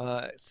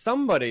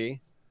somebody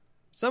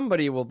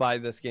will buy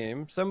this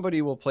game.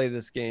 Somebody will play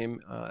this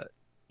game.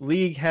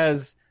 League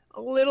has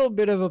a little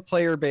bit of a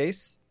player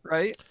base,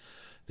 right?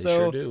 They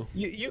sure do.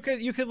 You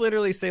could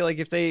literally say, like,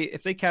 if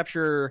they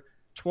capture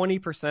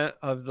 20%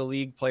 of the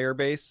league player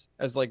base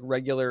as like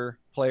regular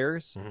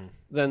players,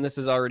 then this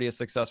is already a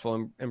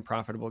successful and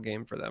profitable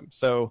game for them.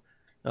 So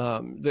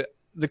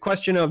the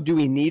question of do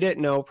we need it?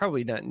 No,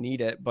 probably not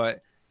need it,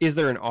 but is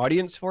there an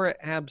audience for it?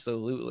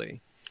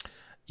 Absolutely.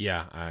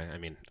 Yeah, I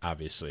mean,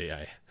 obviously,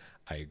 I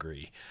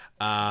agree.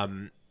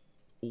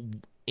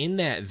 In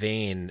that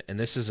vein, and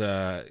this is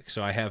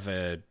so I have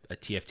a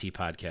TFT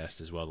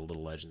podcast as well, the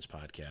Little Legends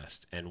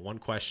podcast, and one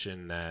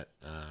question that,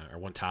 or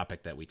one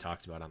topic that we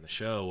talked about on the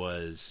show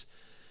was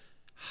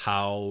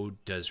how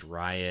does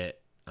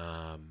Riot,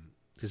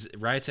 because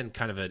Riot's in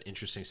kind of an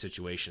interesting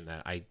situation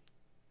that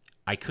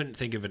I couldn't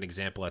think of an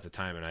example at the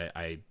time, and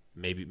I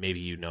maybe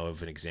you know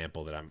of an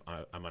example that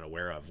I'm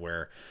unaware of,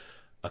 where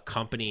a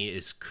company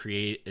is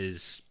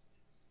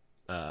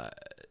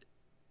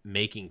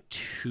making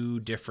two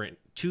different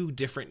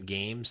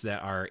games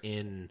that are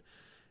in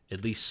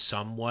at least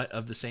somewhat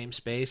of the same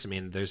space. I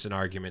mean, there's an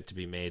argument to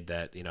be made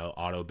that, you know,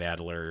 Auto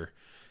Battler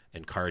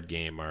and card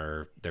game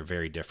they're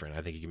very different.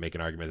 I think you can make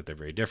an argument that they're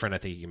very different. I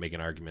think you can make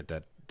an argument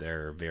that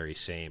they're very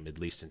same, at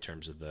least in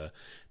terms of the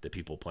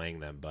people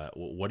playing them. But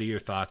what are your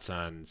thoughts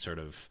on sort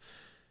of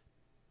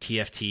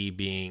TFT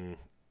being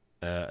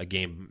a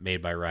game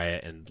made by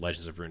Riot and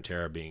Legends of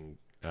Runeterra being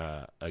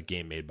a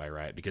game made by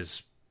Riot?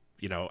 Because,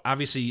 you know,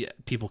 obviously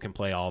people can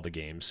play all the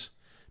games.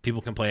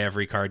 People can play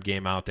every card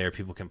game out there.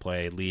 People can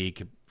play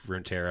League,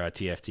 Runeterra,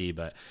 TFT,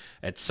 but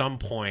at some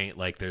point,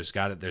 like there's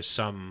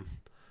some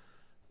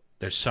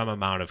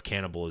amount of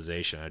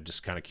cannibalization. I'm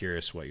just kind of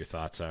curious what your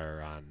thoughts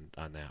are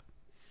on that.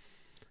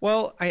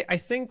 Well, I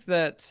think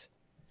that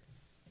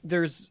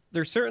there's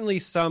certainly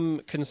some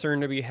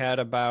concern to be had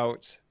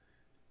about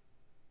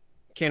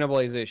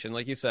cannibalization,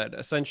 like you said,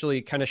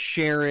 essentially kind of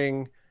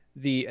sharing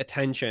the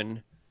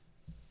attention.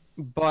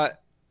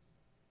 But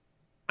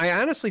I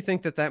honestly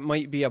think that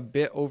might be a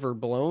bit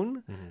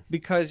overblown,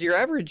 because your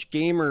average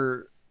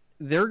gamer,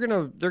 they're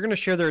gonna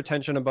share their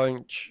attention a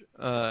bunch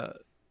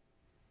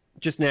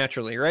just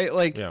naturally, right?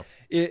 Like,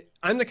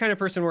 I'm the kind of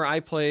person where I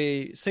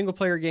play single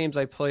player games,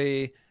 I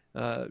play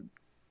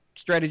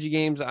strategy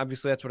games.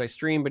 Obviously, that's what I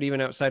stream. But even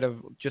outside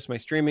of just my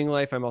streaming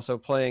life, I'm also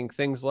playing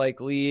things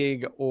like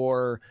League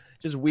or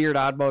just weird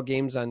oddball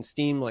games on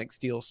Steam like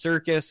Steel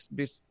Circus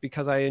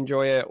because I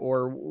enjoy it,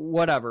 or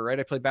whatever, right?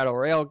 I play Battle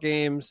Royale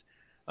games.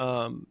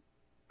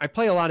 I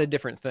play a lot of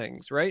different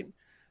things, right?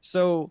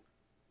 So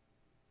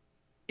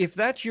if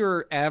that's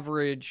your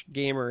average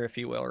gamer, if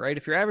you will, right?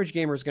 If your average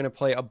gamer is going to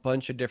play a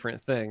bunch of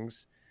different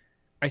things,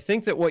 I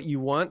think that what you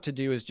want to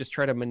do is just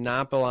try to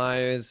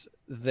monopolize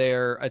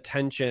their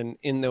attention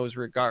in those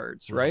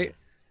regards, right?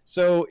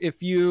 So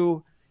if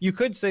you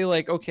could say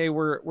like, okay,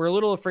 we're a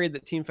little afraid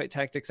that Teamfight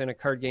Tactics and a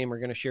card game are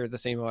going to share the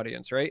same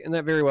audience, right? And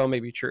that very well may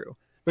be true.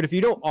 But if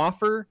you don't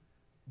offer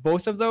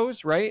both of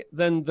those, right,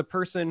 then the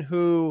person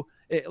who,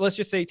 let's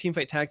just say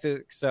Teamfight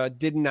Tactics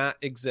did not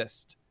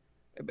exist,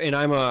 and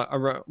I'm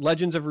a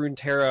Legends of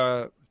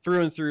Runeterra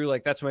through and through,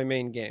 like that's my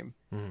main game.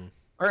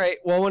 All right,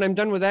 well, when I'm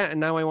done with that and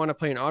now I want to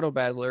play an auto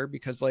battler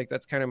because like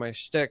that's kind of my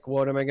shtick,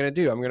 what am I going to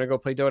do? I'm going to go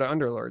play Dota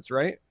Underlords,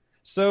 right?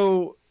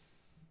 So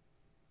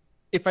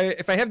if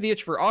I have the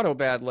itch for auto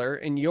battler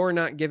and you're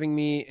not giving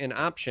me an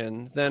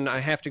option, then I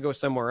have to go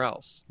somewhere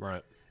else.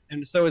 Right.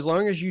 And so as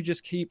long as you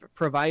just keep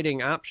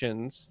providing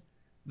options,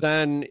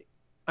 then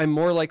I'm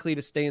more likely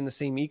to stay in the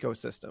same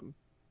ecosystem.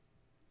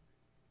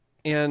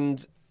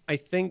 And I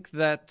think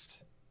that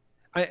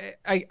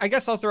I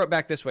guess I'll throw it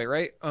back this way,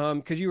 right?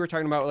 Because you were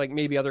talking about like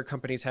maybe other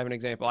companies have an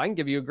example. I can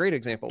give you a great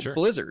example. Sure.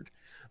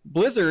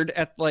 Blizzard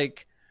at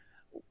like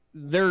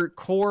their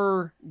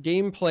core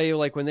gameplay,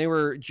 like when they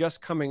were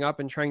just coming up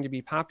and trying to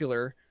be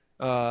popular,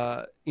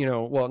 well,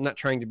 not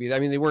trying to be, I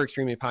mean, they were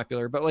extremely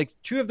popular, but like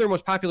two of their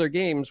most popular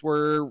games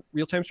were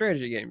real-time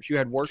strategy games. You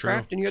had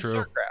Warcraft and you had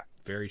StarCraft.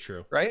 Very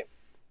true. Right?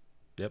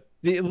 Yep.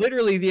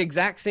 Literally the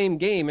exact same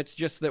game. It's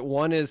just that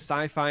one is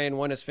sci-fi and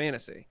one is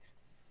fantasy.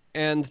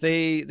 And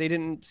they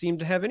didn't seem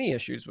to have any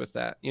issues with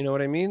that. You know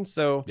what I mean?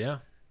 So yeah.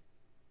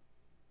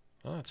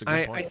 Oh, that's a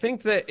good point. I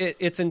think that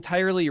it's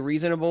entirely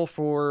reasonable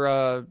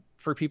for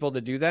people to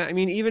do that. I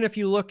mean, even if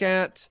you look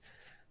at,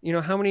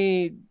 how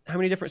many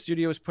different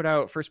studios put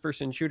out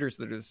first-person shooters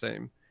that are the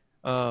same.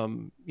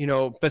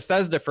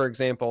 Bethesda, for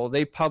example,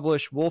 they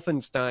publish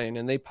Wolfenstein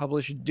and they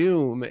publish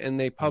Doom and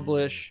they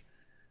publish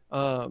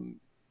Fallout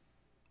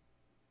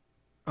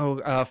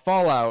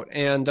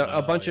and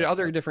a bunch of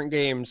other different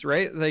games,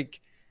 right?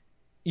 Like,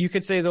 you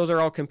could say those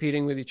are all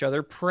competing with each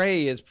other.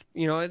 Prey is,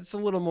 it's a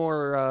little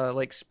more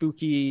like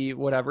spooky,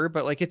 whatever,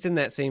 but like it's in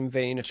that same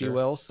vein, if you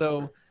will.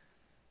 So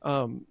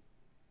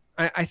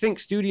I think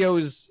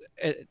studios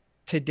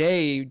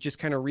today just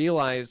kind of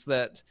realize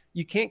that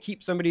you can't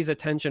keep somebody's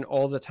attention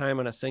all the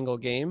time on a single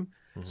game.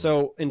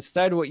 So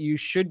instead, what you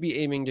should be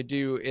aiming to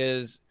do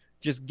is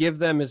just give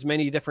them as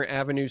many different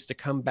avenues to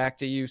come back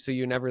to you so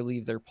you never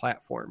leave their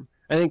platform.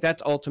 I think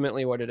that's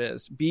ultimately what it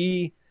is.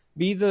 Be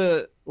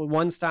the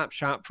one-stop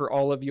shop for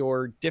all of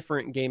your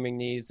different gaming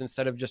needs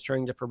instead of just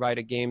trying to provide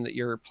a game that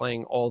you're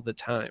playing all the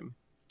time.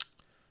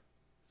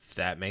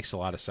 That makes a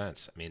lot of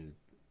sense. I mean,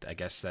 I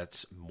guess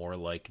that's more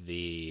like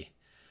the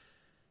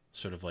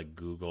sort of like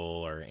Google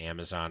or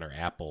Amazon or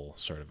Apple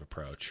sort of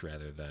approach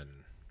rather than,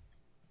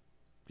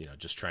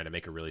 just trying to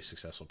make a really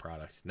successful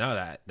product. No,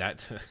 that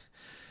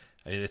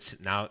I mean, it's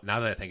now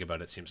that I think about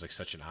it, it seems like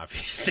such an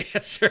obvious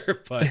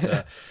answer,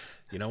 but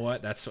you know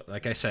what? That's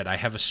like I said. I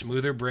have a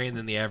smoother brain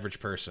than the average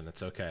person.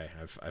 It's okay.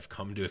 I've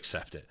come to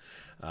accept it.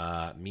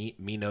 Me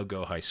no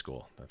go high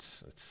school.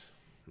 It's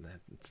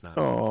not.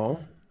 Oh.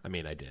 I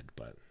mean, I did,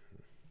 but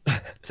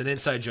it's an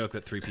inside joke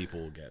that 3 people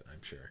will get,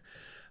 I'm sure.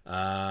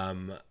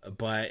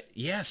 But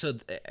yeah. So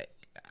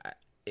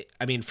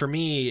I mean, for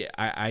me,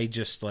 I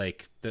just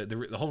like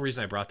the whole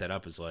reason I brought that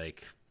up is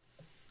like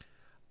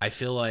I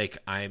feel like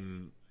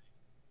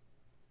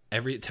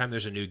every time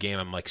there's a new game,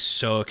 I'm like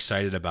so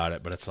excited about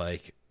it, but it's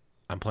like.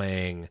 I'm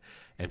playing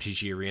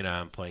MTG Arena,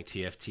 I'm playing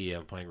TFT,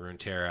 I'm playing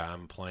Runeterra,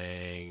 I'm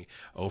playing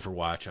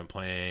Overwatch, I'm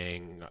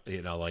playing,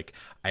 I'm like,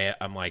 I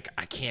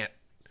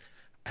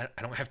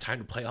don't have time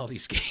to play all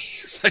these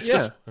games.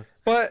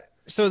 But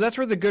so that's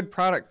where the good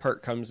product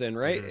part comes in,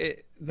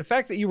 right? The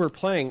fact that you were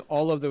playing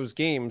all of those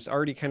games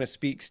already kind of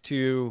speaks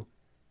to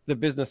the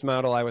business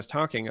model I was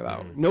talking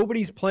about.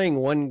 Nobody's playing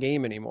one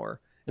game anymore.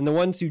 And the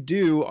ones who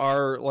do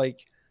are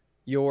like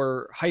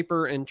your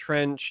hyper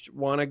entrenched,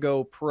 want to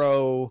go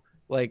pro,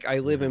 like I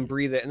live and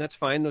breathe it, and that's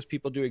fine. Those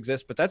people do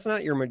exist, but that's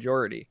not your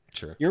majority.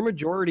 Sure. Your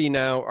majority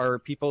now are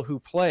people who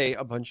play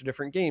a bunch of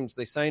different games.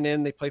 They sign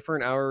in, they play for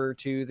an hour or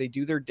two, they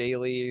do their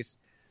dailies.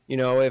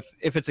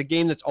 If it's a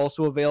game that's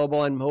also available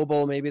on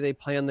mobile, maybe they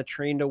play on the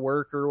train to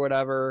work or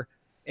whatever.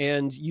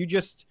 And you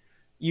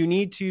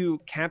need to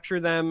capture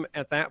them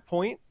at that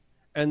point,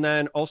 and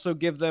then also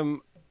give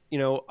them,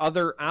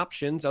 other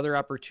options, other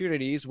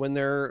opportunities when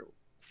they're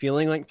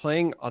feeling like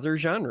playing other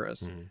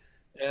genres.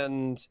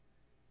 And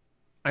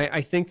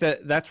I think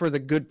that's where the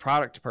good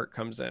product part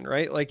comes in,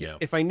 right? Like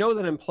if I know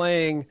that I'm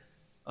playing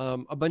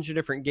a bunch of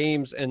different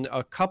games and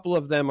a couple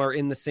of them are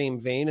in the same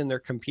vein and they're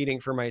competing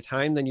for my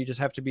time, then you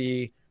just have to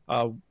be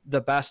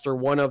the best or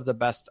one of the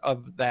best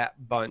of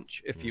that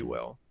bunch, if you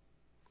will.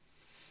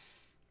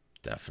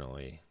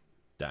 Definitely.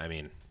 I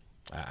mean,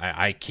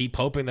 I keep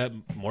hoping that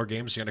more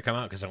games are going to come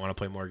out because I want to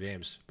play more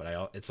games,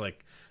 but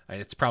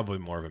it's probably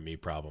more of a me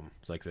problem.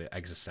 It's like the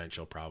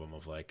existential problem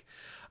of like,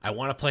 I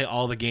want to play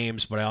all the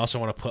games, but I also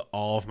want to put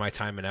all of my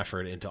time and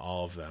effort into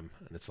all of them.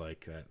 And it's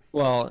like that.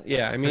 Well,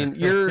 yeah, I mean,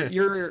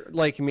 you're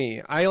like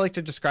me. I like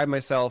to describe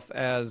myself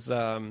as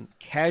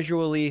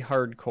casually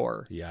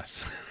hardcore.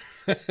 Yes.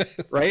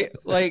 right?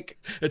 Like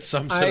it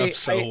sums it up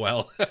so I,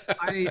 well.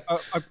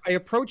 I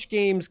approach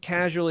games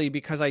casually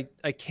because I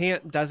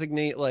can't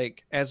designate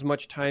like as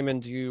much time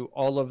into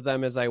all of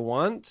them as I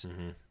want.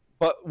 Mm-hmm.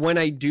 But when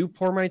I do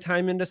pour my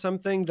time into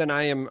something, then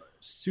I am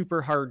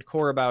super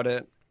hardcore about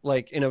it,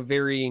 like in a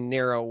very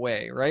narrow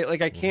way, right?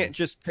 Like I can't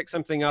just pick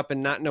something up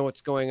and not know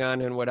what's going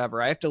on and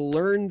whatever. I have to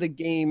learn the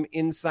game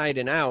inside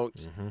and out.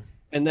 Mm-hmm.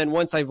 And then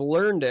once I've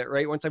learned it,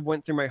 right, once I've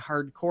went through my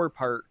hardcore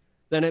part,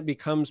 then it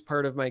becomes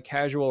part of my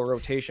casual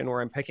rotation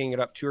where I'm picking it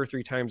up 2 or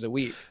 3 times a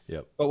week.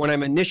 Yep. But when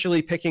I'm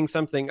initially picking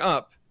something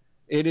up,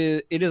 it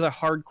is a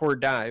hardcore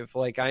dive.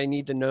 Like I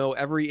need to know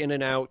every in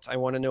and out. I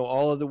want to know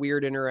all of the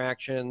weird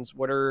interactions.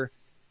 What are,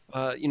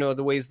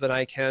 the ways that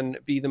I can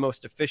be the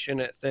most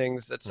efficient at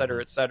things, et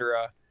cetera, et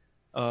cetera.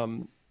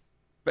 But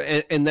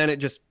then it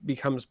just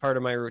becomes part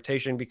of my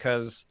rotation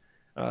because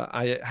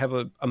I have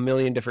a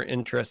million different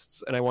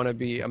interests and I want to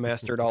be a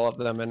master at all of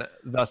them, and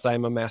thus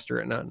I'm a master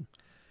at none.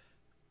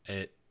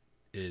 It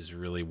is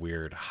really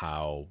weird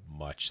how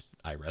much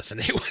I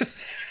resonate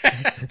with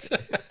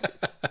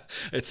that.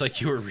 It's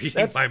like you were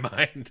reading my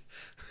mind.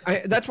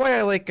 That's why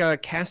I like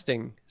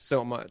casting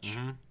so much,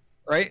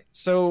 right?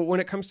 So when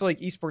it comes to like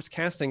esports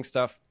casting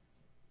stuff,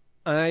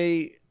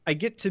 I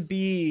get to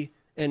be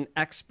an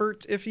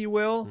expert, if you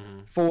will,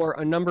 for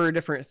a number of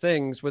different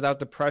things without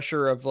the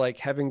pressure of like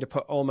having to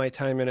put all my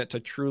time in it to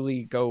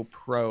truly go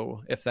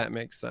pro, if that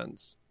makes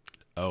sense.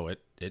 Oh,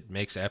 it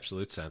makes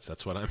absolute sense.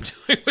 That's what I'm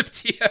doing with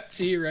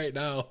TFT right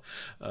now.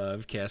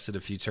 I've casted a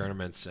few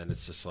tournaments, and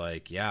it's just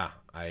like, yeah,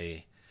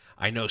 I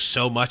know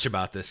so much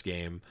about this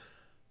game,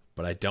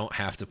 but I don't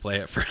have to play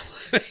it for a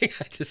living.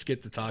 I just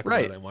get to talk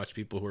about it and watch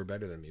people who are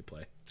better than me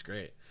play. It's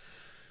great.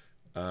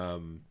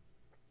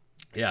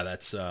 Yeah,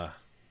 that's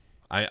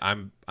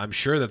I'm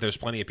sure that there's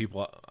plenty of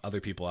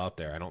other people out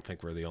there. I don't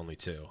think we're the only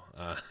two.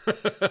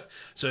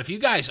 So if you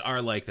guys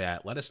are like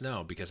that, let us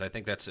know, because I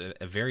think that's a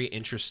very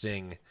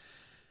interesting.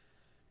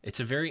 It's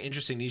a very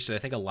interesting niche that I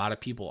think a lot of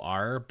people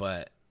are,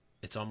 but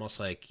it's almost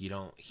like you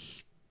don't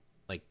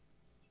like.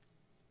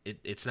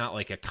 It's not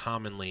like a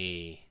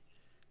commonly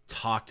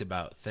talked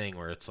about thing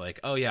where it's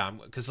like, oh yeah,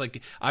 because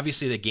like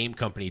obviously the game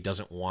company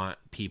doesn't want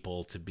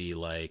people to be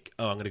like,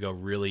 oh, I'm gonna go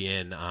really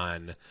in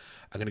on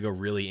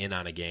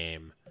a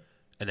game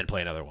and then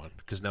play another one,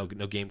 because no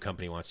game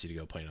company wants you to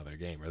go play another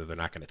game, or they're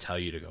not going to tell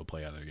you to go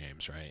play other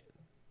games, right?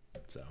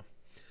 So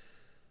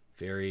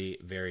very,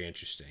 very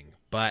interesting.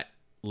 But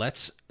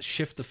let's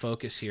shift the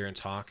focus here and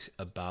talk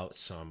about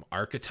some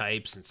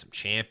archetypes and some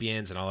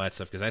champions and all that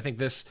stuff, because I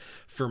think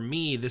for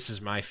me, this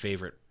is my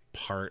favorite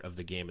part of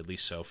the game, at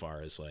least so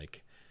far, is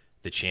like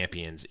the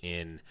champions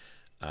in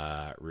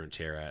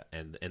Runeterra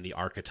and the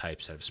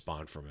archetypes that have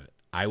spawned from it.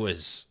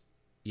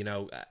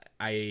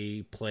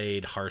 I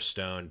played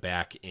Hearthstone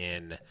back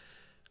in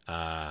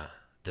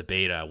the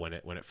beta when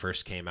it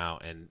first came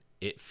out, and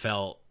it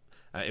felt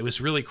it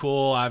was really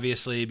cool,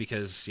 obviously,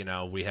 because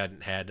we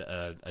hadn't had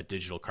a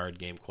digital card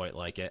game quite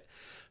like it.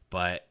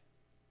 But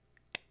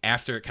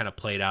after it kind of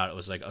played out, it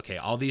was like, okay,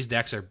 all these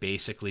decks are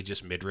basically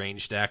just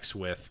mid-range decks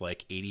with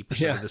like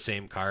 80% of the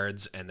same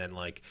cards, and then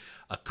like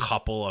a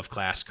couple of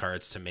class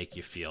cards to make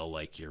you feel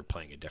like you're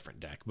playing a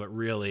different deck. But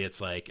really, it's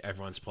like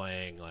everyone's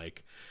playing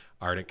like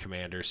Ardent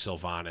Commander,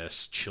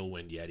 Sylvanas,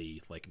 Chillwind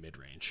Yeti, like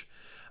mid-range.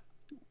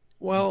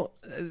 Well,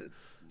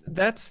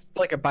 that's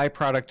like a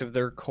byproduct of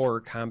their core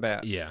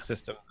combat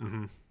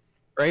system,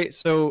 right?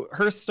 So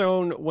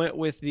Hearthstone went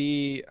with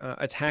the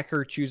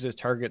attacker chooses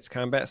targets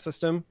combat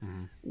system,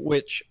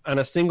 which on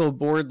a single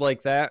board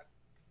like that,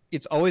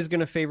 it's always going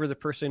to favor the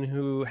person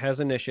who has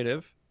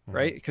initiative,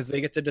 right? Because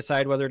they get to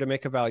decide whether to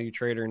make a value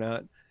trade or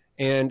not.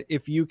 And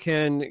if you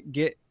can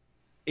get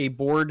a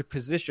board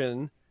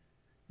position,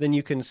 then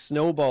you can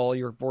snowball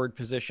your board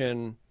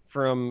position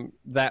from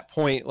that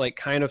point, like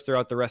kind of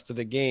throughout the rest of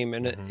the game.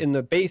 And in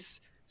the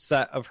base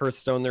set of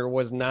Hearthstone, there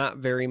was not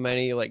very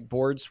many like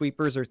board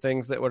sweepers or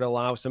things that would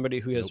allow somebody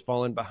who has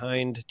fallen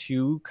behind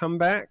to come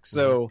back.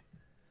 So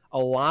a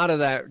lot of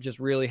that just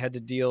really had to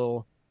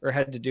do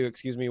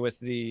with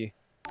the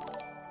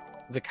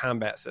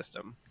combat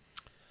system.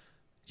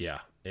 Yeah,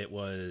 it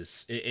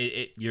was.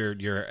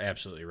 You're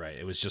absolutely right.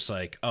 It was just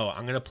like, oh,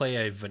 I'm gonna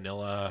play a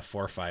vanilla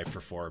 4/5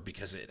 for 4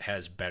 because it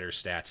has better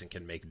stats and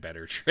can make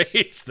better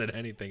trades than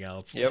anything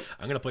else. Yep.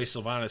 I'm gonna play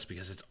Sylvanas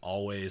because it's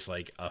always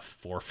like a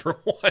 4 for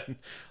 1.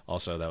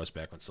 Also, that was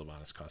back when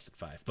Sylvanas costed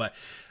 5.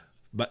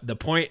 But the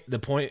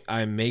point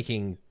I'm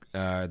making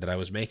that I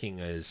was making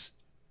is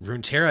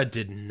Runeterra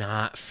did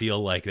not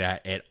feel like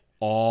that at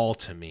all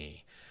to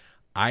me.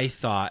 I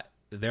thought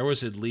there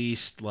was at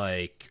least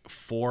like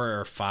 4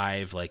 or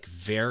 5 like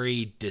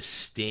very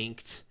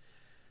distinct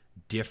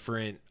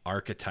different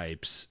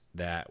archetypes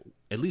that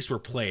at least were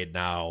played.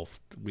 Now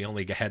we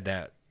only had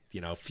that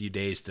a few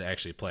days to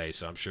actually play,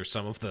 so I'm sure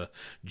some of the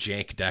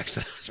jank decks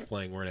that I was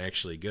playing weren't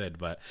actually good.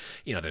 But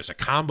there's a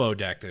combo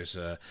deck, there's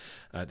a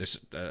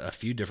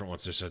few different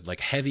ones. There's a like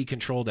heavy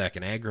control deck,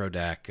 an aggro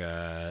deck,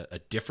 a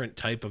different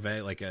type of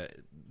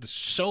there's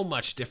so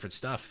much different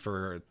stuff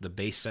for the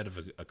base set of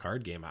a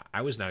card game.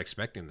 I was not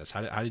expecting this.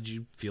 How did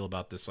you feel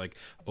about this like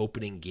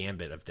opening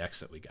gambit of decks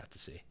that we got to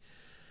see?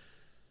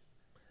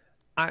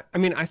 I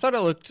mean, I thought it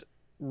looked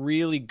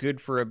really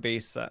good for a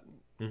base set,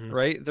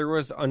 right? There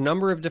was a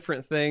number of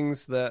different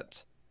things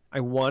that I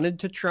wanted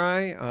to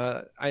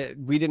try.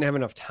 We didn't have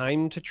enough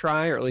time to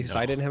try, or at least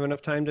I didn't have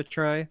enough time to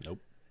try. Nope.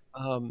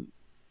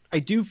 I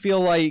do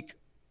feel like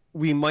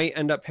we might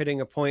end up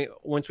hitting a point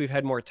once we've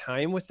had more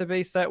time with the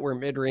base set where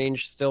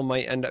mid-range still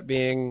might end up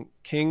being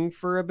king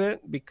for a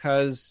bit,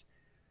 because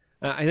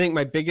I think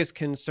my biggest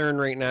concern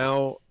right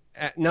now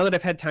that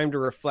I've had time to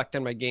reflect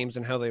on my games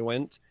and how they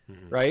went,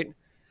 right?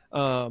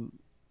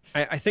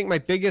 I think my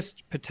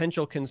biggest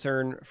potential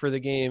concern for the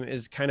game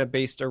is kind of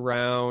based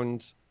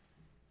around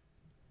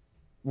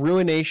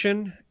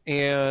Ruination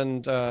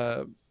and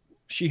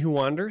She Who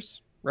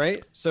Wanders,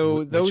 right? So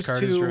Which those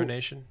card two. is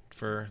Ruination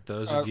for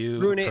those of you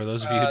who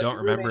don't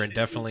remember, and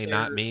definitely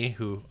not me,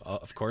 who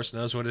of course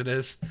knows what it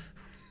is.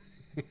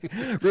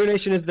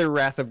 Ruination is their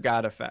Wrath of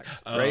God effect,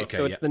 right? Okay,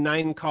 so it's the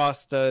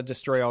 9-cost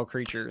destroy all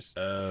creatures.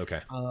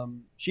 Okay.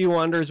 She Who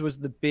Wanders was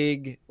the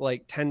big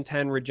like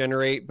 10/10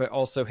 regenerate, but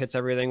also hits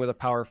everything with a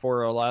power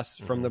 4 or less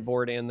from the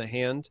board and the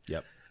hand.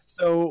 Yep.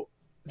 So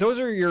those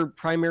are your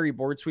primary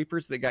board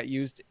sweepers that got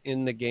used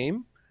in the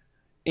game.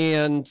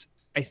 And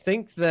I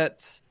think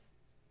that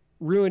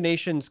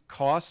Ruination's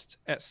cost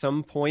at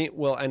some point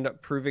will end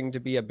up proving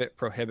to be a bit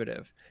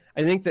prohibitive.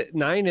 I think that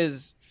 9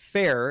 is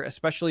fair,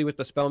 especially with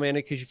the spell mana,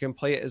 because you can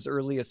play it as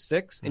early as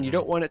 6, and you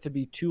don't want it to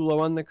be too low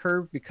on the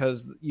curve,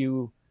 because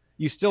you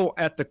still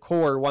at the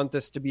core want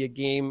this to be a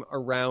game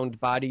around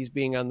bodies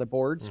being on the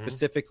board,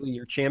 specifically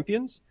your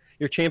champions.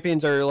 Your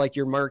champions are like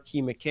your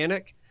marquee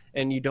mechanic,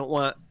 and you don't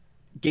want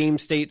game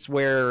states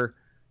where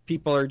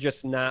people are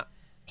just not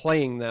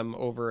playing them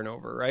over and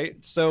over, right?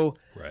 So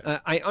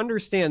I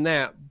understand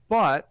that,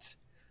 but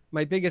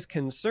my biggest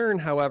concern,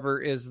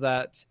 however, is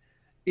that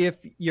if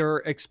your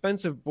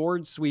expensive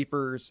board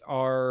sweepers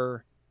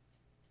are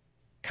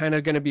kind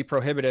of going to be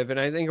prohibitive, and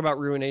I think about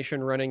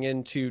Ruination running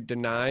into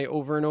Deny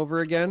over and over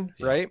again,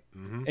 right?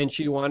 And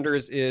She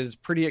Wanders is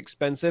pretty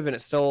expensive, and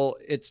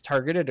it's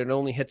targeted. It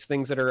only hits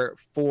things that are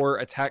 4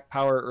 attack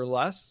power or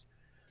less.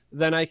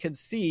 Then I could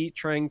see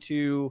trying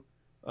to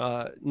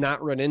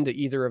not run into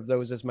either of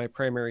those as my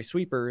primary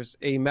sweepers.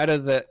 A meta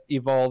that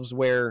evolves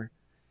where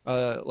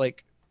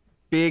like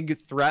big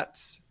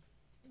threats,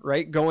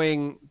 right,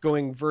 going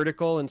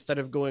vertical instead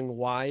of going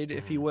wide,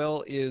 if you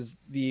will, is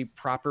the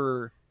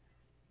proper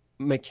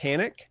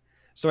mechanic.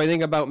 So I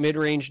think about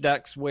mid-range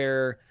decks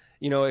where,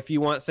 if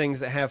you want things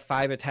that have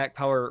 5 attack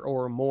power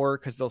or more,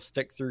 because they'll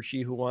stick through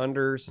She Who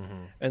Wanders,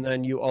 and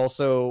then you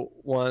also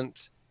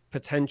want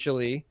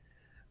potentially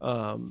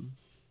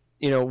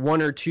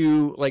 1 or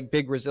 2 like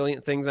big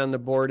resilient things on the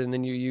board, and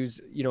then you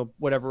use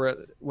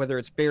whether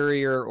it's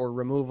barrier or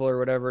removal or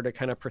whatever to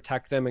kind of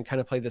protect them and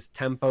kind of play this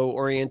tempo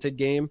oriented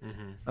game.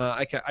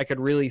 I could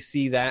really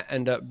see that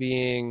end up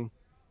being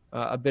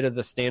a bit of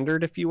the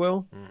standard, if you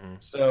will.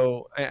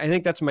 So I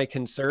think that's my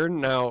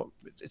concern. Now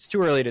it's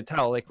too early to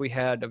tell. Like, we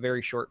had a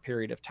very short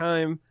period of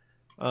time,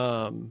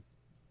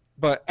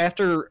 but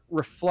after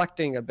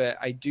reflecting a bit,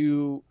 I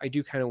do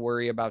kind of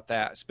worry about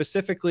that.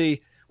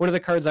 Specifically, one of the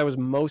cards I was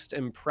most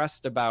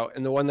impressed about,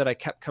 and the one that I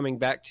kept coming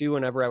back to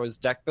whenever I was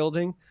deck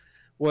building,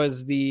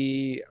 was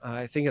the,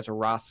 I think it's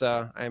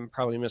Rasa. I'm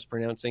probably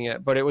mispronouncing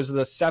it, but it was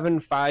the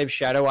 7/5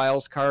 Shadow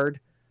Isles card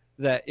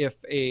that if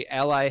a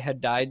ally had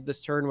died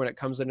this turn, when it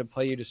comes into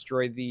play, you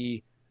destroy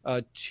the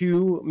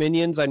 2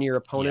 minions on your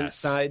opponent's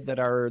side that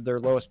are their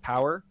lowest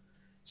power.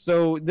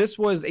 So this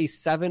was a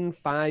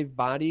 7/5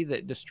 body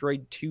that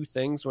destroyed 2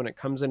 things when it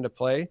comes into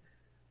play.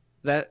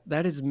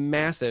 That is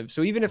massive.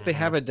 So even if they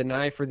have a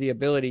deny for the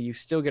ability, you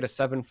still get a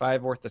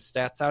 7/5 worth of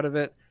stats out of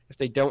it. If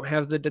they don't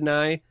have the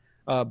deny,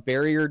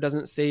 barrier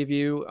doesn't save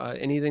you,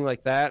 anything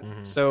like that.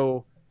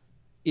 So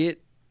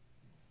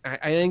I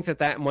think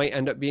that might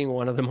end up being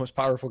one of the most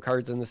powerful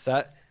cards in the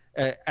set.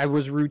 I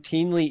was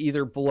routinely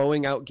either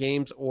blowing out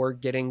games or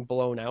getting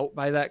blown out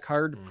by that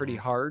card pretty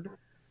hard.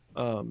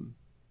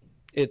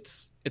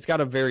 It's got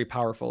a very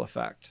powerful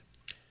effect.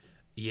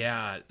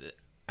 Yeah,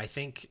 I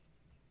think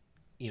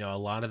a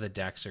lot of the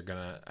decks are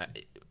gonna.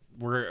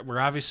 We're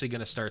obviously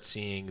gonna start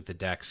seeing the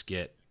decks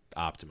get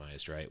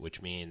optimized, right?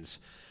 Which means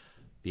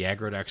the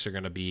aggro decks are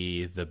going to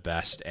be the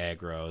best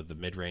aggro. The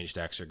mid-range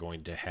decks are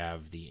going to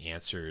have the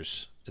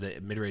answers. The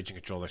mid-range and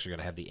control decks are going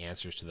to have the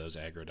answers to those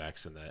aggro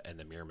decks and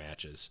the mirror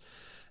matches.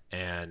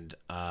 And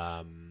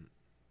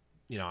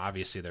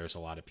obviously there's a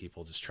lot of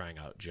people just trying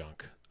out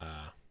junk,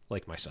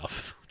 like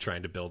myself,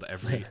 trying to build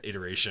every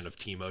iteration of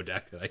Teemo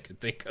deck that I could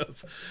think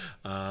of.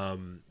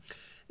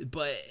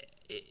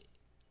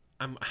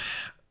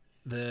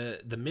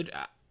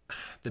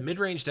 The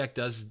mid-range deck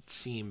does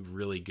seem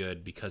really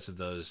good because of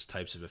those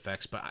types of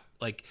effects, but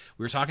like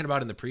we were talking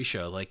about in the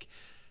pre-show, like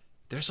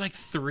there's like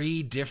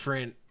 3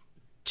 different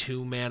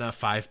 2-mana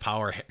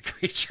 5-power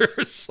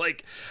creatures.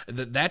 Like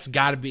that's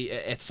got to be,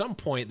 at some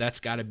point, that's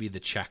got to be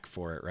the check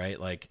for it, right?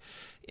 Like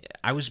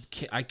I was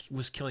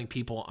killing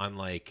people on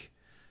like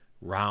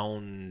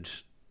round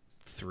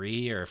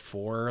 3 or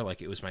 4,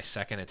 like it was my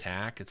second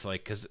attack. It's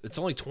like, because it's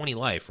only 20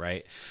 life,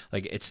 right?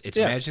 Like it's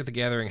Magic the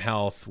Gathering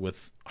health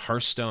with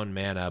Hearthstone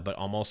mana, but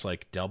almost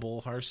like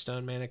double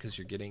Hearthstone mana, because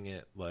you're getting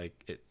it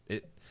like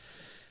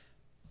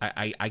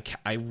I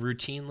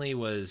routinely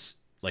was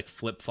like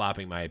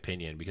flip-flopping my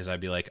opinion, because I'd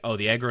be like, oh,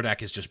 the aggro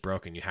deck is just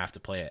broken, you have to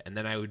play it. And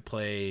then I would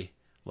play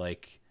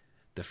like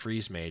the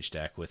Freeze Mage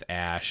deck with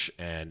Ash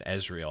and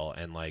Ezreal,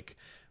 and like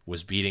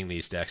was beating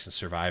these decks and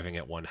surviving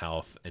at 1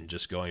 health and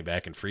just going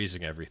back and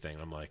freezing everything.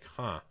 I'm like,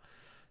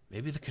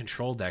 maybe the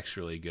control deck's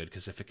really good,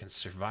 because if it can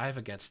survive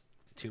against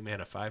 2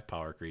 mana 5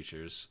 power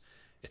creatures,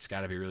 it's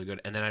got to be really good.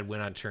 And then I'd win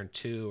on turn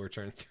 2 or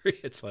turn 3.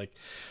 It's like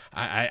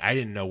I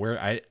didn't know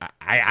where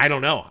I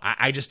don't know.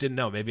 I just didn't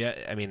know. Maybe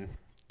I mean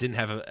didn't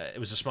have it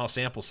was a small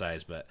sample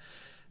size, but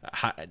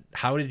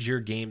how did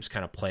your games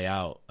kind of play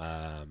out?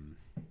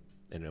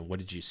 And what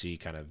did you see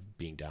kind of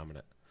being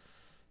dominant?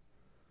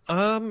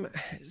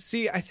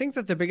 See, I think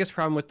that the biggest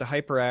problem with the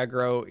hyper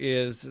aggro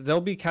is they'll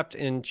be kept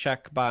in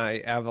check by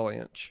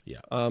Avalanche.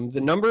 Yeah.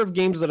 The number of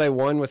games that I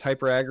won with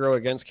hyper aggro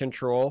against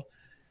control,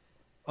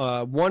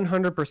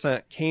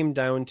 100% came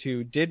down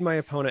to, did my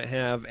opponent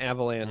have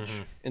Avalanche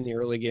in the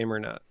early game or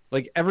not?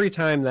 Like every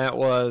time that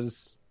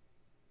was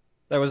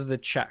the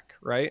check,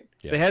 right?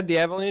 Yeah. If they had the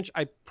Avalanche,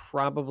 I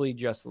probably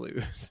just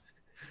lose.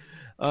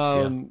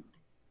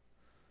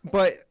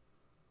 But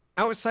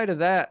outside of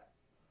that,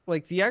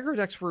 like the aggro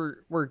decks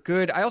were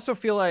good. I also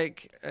feel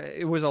like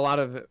it was a lot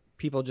of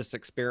people just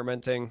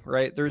experimenting,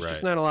 right? There's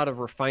just not a lot of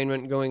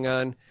refinement going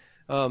on.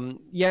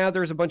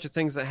 There's a bunch of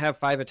things that have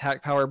 5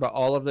 attack power, but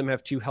all of them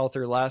have 2 health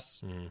or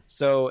less.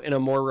 So in a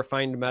more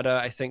refined meta,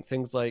 I think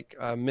things like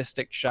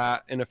Mystic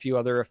Shot and a few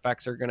other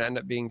effects are going to end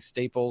up being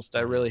staples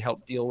to really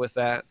help deal with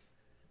that.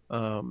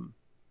 I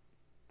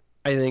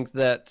think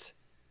that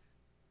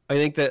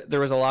there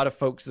was a lot of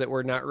folks that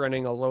were not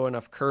running a low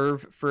enough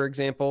curve, for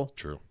example.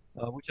 True.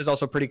 Which is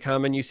also pretty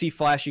common. You see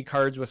flashy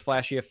cards with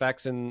flashy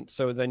effects, and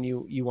so then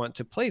you want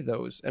to play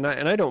those. And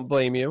I don't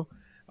blame you.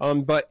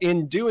 But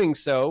in doing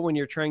so, when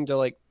you're trying to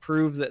like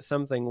prove that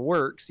something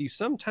works, you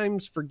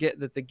sometimes forget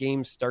that the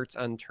game starts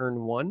on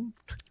turn 1.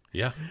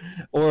 Yeah.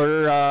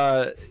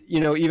 Or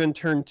even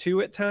turn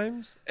 2 at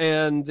times,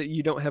 and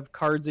you don't have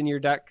cards in your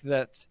deck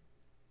that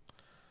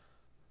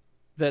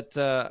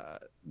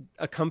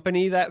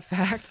accompany that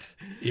fact.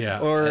 Yeah.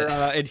 Or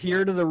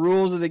adhere to the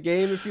rules of the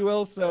game, if you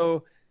will.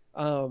 So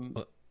I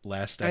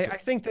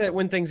think that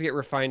when things get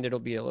refined, it'll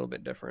be a little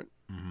bit different.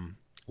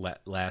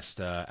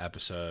 Last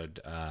episode,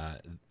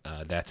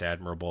 That's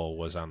Admirable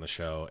was on the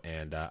show,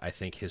 and I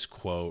think his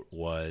quote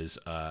was,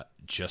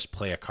 just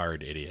play a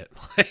card, idiot.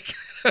 Like,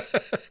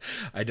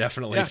 I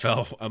definitely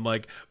felt, I'm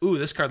like, ooh,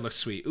 this card looks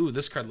sweet. Ooh,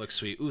 this card looks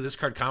sweet. Ooh, this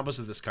card combos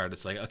with this card.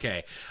 It's like,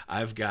 okay,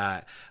 I've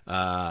got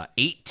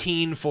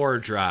 18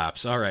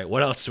 4-drops. All right,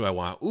 what else do I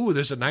want? Ooh,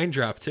 there's a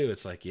 9-drop too.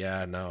 It's like,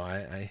 yeah, no,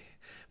 I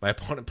my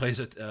opponent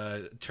plays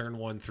a turn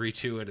 1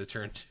 3/2 into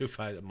turn 2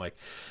 5. I'm like,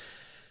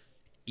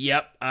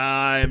 yep,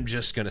 I'm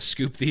just gonna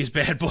scoop these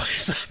bad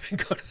boys up and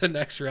go to the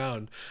next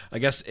round. I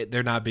guess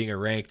they're not being a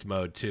ranked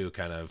mode too,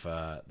 kind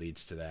of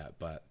leads to that.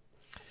 But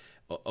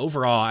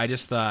overall, I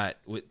just thought,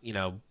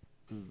 there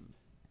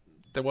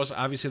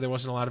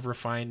wasn't a lot of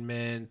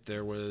refinement.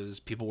 There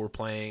was people were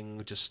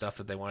playing just stuff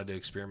that they wanted to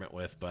experiment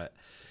with, but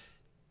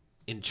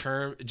in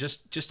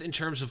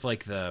terms of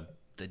like the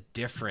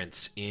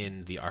difference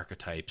in the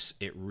archetypes,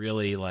 it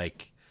really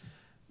like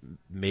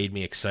made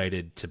me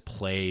excited to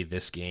play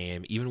this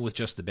game, even with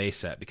just the base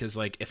set. Because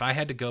like if I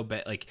had to go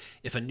back, like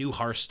if a new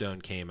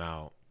Hearthstone came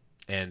out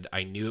and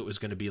I knew it was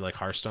going to be like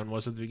Hearthstone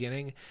was at the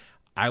beginning,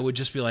 I would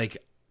just be like,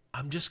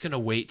 I'm just going to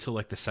wait till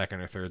like the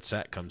second or third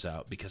set comes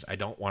out, because I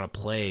don't want to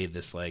play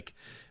this like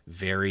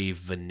very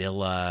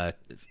vanilla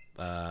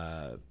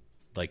type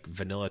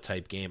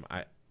game.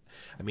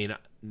 I mean,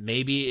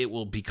 maybe it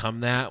will become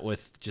that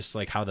with just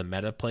like how the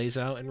meta plays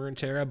out in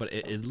Runeterra, but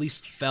it at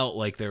least felt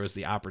like there was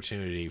the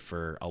opportunity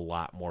for a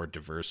lot more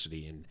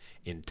diversity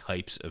in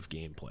types of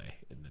gameplay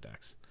in the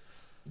decks.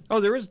 Oh,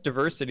 there was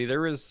diversity.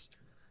 There was,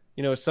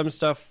 some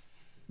stuff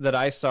that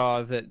I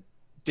saw that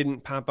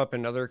didn't pop up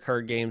in other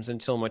card games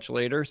until much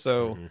later.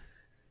 So,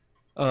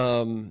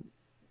 I'm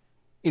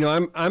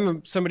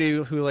somebody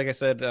who, like I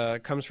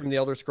said, comes from the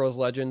Elder Scrolls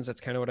Legends. That's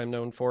kind of what I'm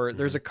known for.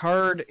 There's a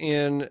card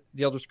in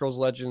the Elder Scrolls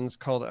Legends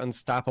called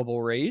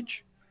Unstoppable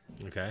Rage.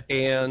 Okay.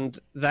 And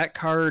that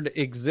card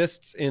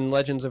exists in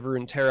Legends of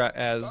Runeterra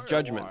as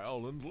Judgment.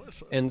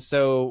 And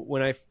so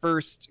when I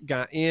first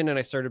got in and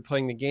I started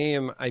playing the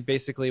game, I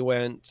basically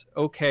went,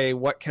 okay,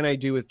 what can I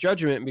do with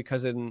Judgment?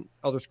 Because in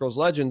Elder Scrolls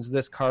Legends,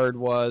 this card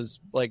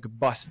was like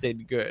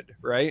busted good,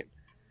 right?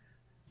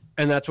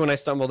 And that's when I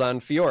stumbled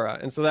on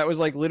Fiora. And so that was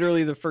like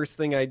literally the first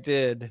thing I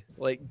did.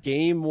 Like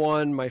game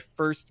 1, my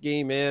first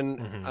game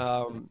in,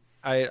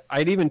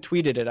 I'd even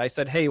tweeted it. I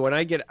said, hey, when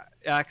I get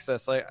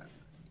access, I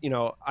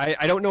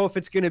don't know if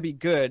it's going to be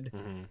good,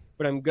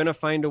 but I'm going to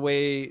find a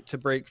way to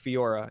break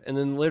Fiora. And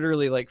then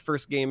literally like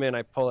first game in,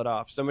 I pull it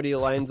off. Somebody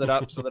lines it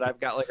up so that I've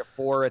got like a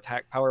 4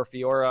 attack power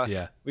Fiora.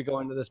 Yeah. We go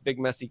into this big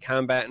messy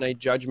combat and I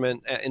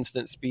judgment at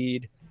instant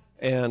speed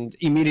and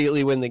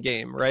immediately win the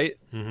game, right?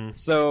 Mm-hmm.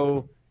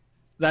 So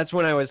that's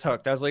when I was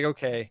hooked. I was like,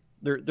 okay,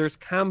 there's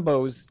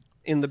combos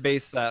in the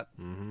base set.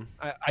 Mm-hmm.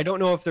 I don't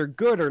know if they're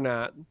good or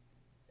not.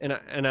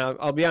 And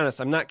I'll be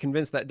honest, I'm not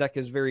convinced that deck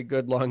is very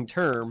good long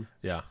term.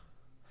 Yeah.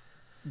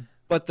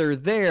 But they're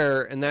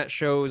there, and that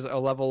shows a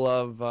level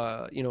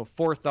of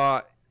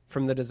forethought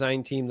from the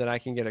design team that I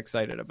can get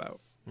excited about.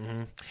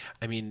 Mm-hmm.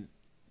 I mean,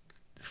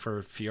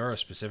 for Fiora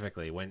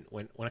specifically, when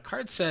a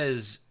card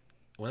says,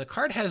 when a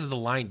card has the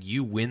line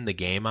 "you win the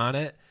game" on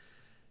it,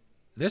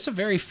 there's a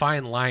very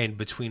fine line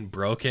between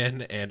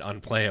broken and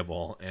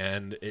unplayable,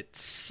 and it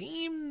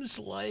seems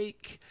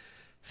like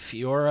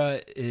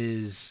Fiora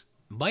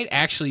might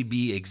actually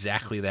be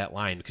exactly that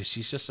line, because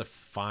she's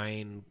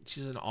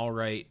an all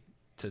right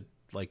to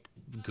like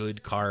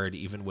good card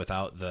even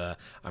without the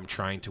I'm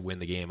trying to win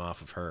the game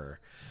off of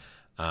her.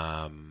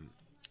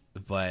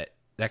 But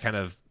that kind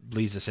of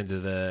leads us into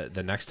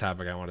the next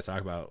topic I want to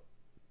talk about.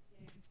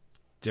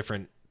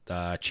 Different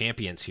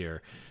champions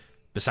here.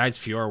 Besides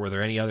Fiora, were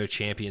there any other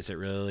champions that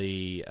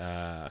really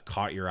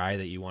caught your eye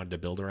that you wanted to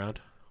build around?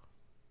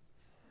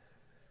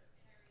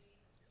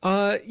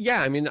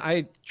 Yeah, I mean,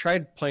 I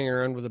tried playing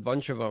around with a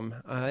bunch of them.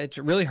 It's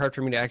really hard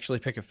for me to actually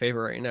pick a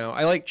favorite right now.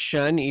 I like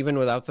Shen even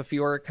without the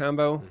Fiora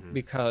combo,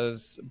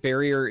 because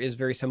Barrier is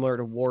very similar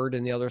to Ward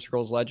in the Elder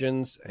Scrolls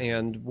Legends,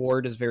 and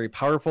Ward is very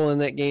powerful in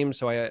that game,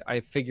 so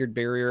I figured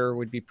Barrier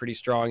would be pretty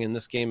strong in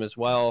this game as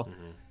well.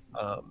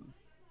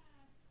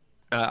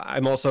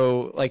 I'm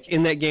also, like,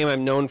 in that game,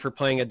 I'm known for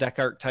playing a deck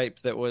archetype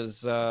that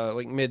was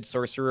like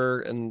mid-sorcerer,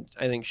 and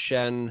I think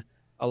Shen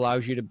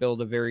allows you to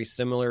build a very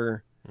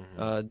similar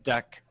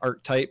deck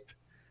archetype.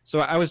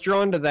 So I was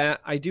drawn to that.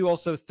 I do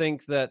also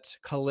think that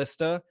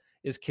Callista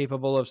is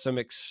capable of some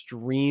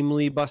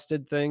extremely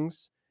busted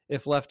things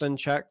if left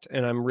unchecked,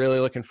 and I'm really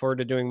looking forward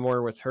to doing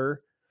more with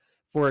her.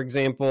 For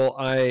example,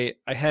 I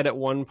had at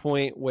one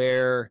point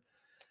where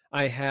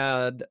I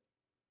had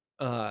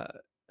a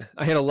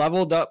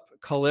leveled up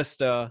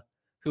Callista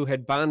who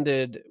had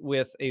bonded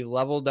with a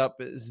leveled up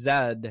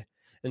Zed.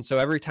 And so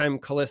every time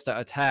Callista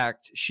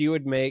attacked, she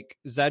would make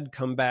Zed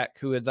come back,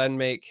 who would then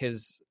make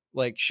his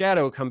like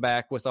Shadow come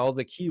back with all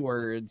the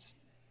keywords.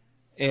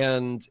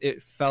 And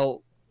it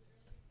felt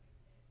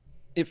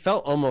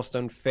almost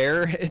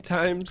unfair at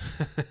times.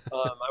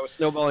 I was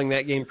snowballing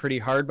that game pretty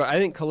hard, but I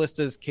think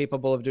Callista's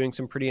capable of doing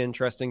some pretty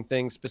interesting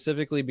things,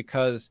 specifically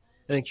because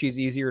I think she's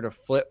easier to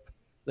flip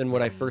than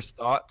what I first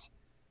thought.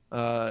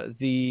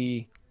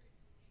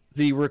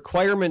 The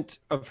requirement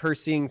of her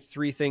seeing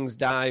 3 things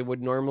die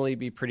would normally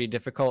be pretty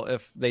difficult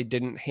if they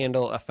didn't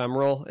handle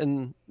Ephemeral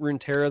in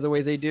Runeterra the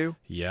way they do.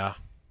 Yeah.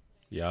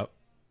 Yep.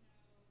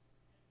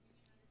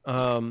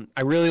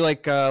 I really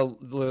like the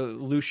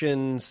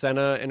Lucian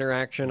Senna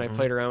interaction. I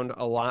played around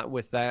a lot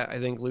with that. I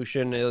think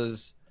Lucian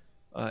is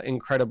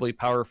incredibly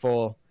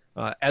powerful.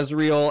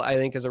 Ezreal, I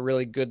think, is a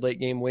really good late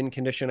game win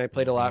condition. I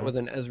played a lot with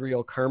an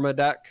Ezreal Karma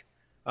deck,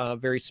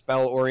 very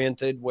spell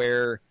oriented,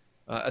 where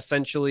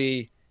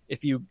essentially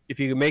if you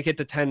make it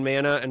to 10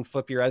 mana and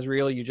flip your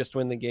Ezreal, you just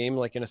win the game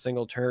like in a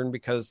single turn,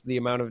 because the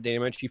amount of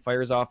damage he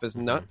fires off is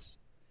nuts.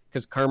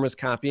 Because Karma's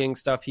copying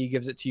stuff, he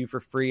gives it to you for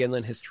free, and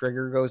then his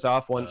trigger goes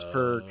off once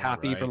per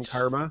copy from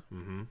Karma.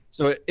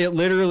 So it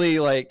literally,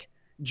 like,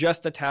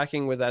 just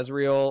attacking with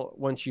Ezreal,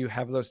 once you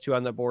have those 2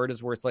 on the board,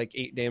 is worth like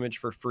 8 damage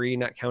for free,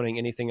 not counting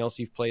anything else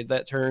you've played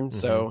that turn.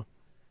 So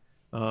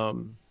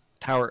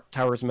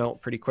towers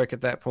melt pretty quick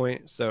at that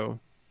point. So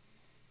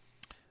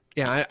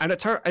yeah,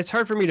 it's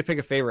hard for me to pick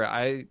a favorite.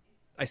 I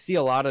see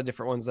a lot of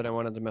different ones that I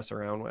wanted to mess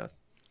around with.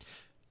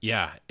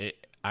 Yeah,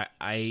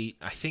 I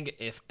think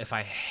if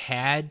I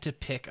had to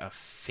pick a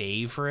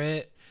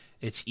favorite,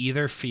 it's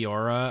either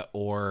Fiora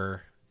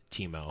or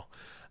Teemo.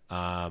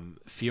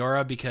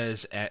 Fiora,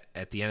 because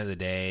at the end of the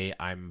day,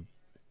 I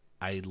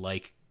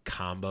like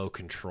combo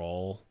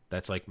control.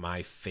 That's like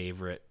my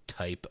favorite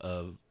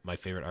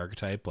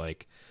archetype.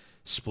 Like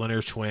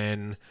Splinter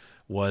Twin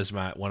was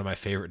one of my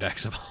favorite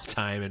decks of all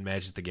time in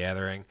Magic the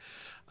Gathering.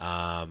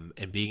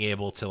 And being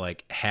able to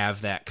like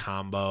have that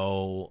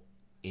combo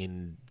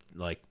in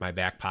like my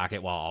back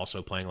pocket while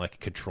also playing like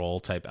control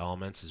type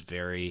elements is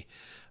very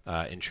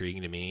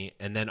intriguing to me.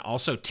 And then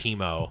also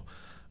Teemo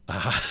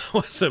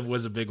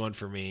was a big one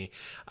for me.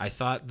 I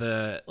thought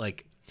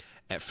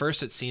at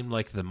first it seemed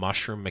like the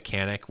mushroom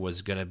mechanic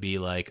was going to be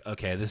like,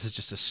 okay, this is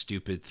just a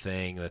stupid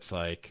thing that's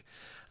like,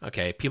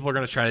 okay, people are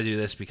going to try to do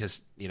this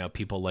because, you know,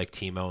 people like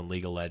Teemo in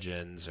League of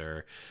Legends,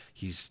 or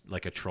he's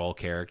like a troll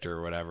character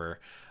or whatever.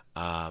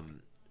 But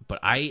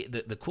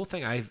the cool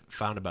thing I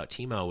found about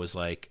Teemo was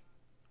like,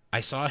 I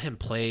saw him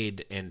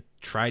played and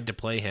tried to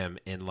play him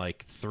in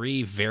like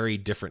 3 very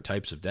different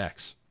types of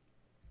decks.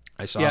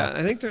 I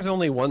think there's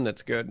only one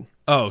that's good.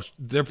 Oh,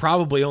 there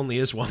probably only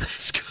is one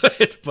that's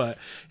good, but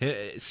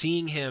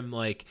seeing him,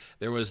 like,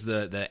 there was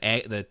the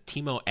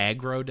Teemo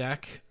aggro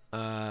deck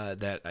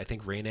that I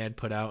think Raynad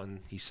put out, and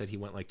he said he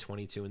went like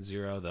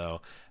 22-0.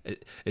 Though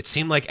it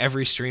seemed like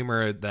every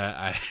streamer that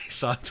I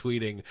saw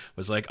tweeting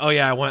was like, "Oh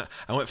yeah, I went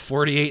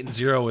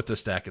 48-0 with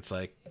this deck." It's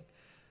like,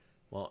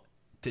 well,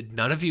 did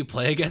none of you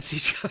play against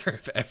each other?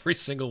 If every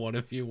single one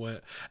of you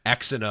went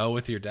X-0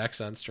 with your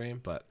decks on stream,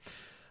 but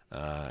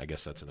I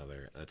guess that's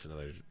another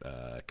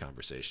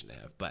conversation to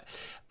have. But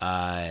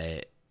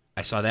I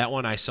saw that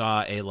one. I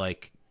saw a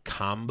like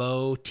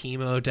combo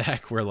Teemo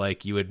deck where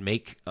like you would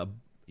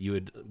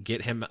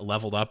get him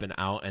leveled up and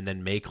out, and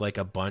then make like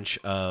a bunch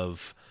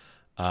of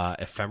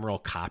ephemeral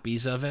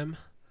copies of him,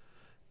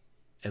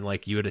 and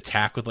like you would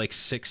attack with like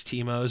 6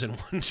 Teemos in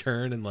one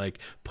turn, and like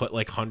put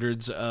like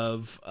hundreds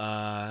of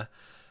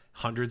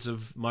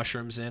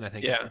mushrooms in. I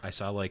think I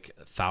saw like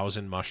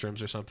 1,000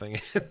 mushrooms or something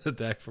in the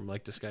deck from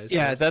like Disguised.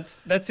 Yeah,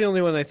 that's the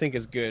only one I think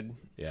is good.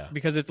 Yeah,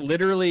 because it's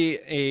literally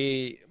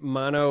a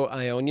mono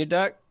Ionia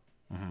deck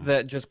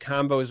that just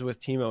combos with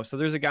Teemo. So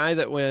there's a guy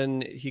that when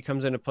he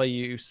comes into play,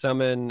 you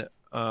summon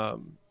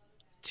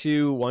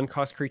 2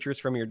 1-cost creatures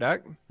from your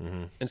deck.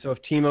 And so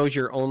if Teemo's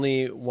your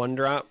only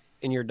 1-drop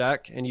in your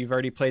deck, and you've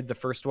already played the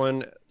first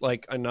one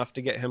like enough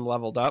to get him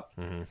leveled up,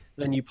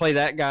 then you play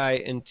that guy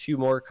and 2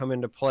 more come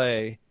into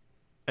play.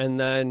 And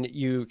then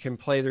you can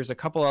play, there's a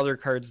couple other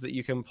cards that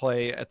you can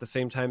play at the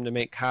same time to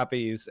make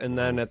copies. And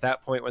then at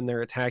that point, when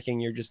they're attacking,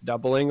 you're just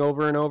doubling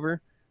over and over.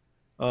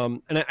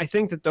 And I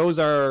think that those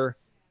are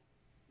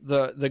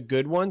the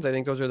good ones. I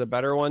think those are the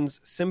better ones,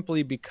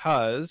 simply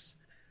because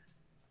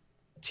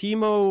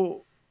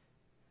Teemo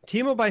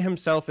by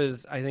himself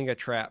is, I think, a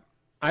trap.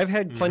 I've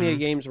had plenty of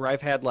games where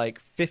I've had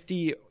like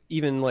 50,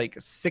 even like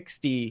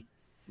 60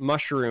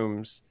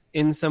 mushrooms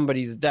in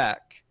somebody's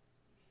deck,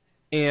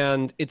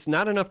 and it's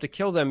not enough to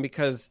kill them,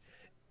 because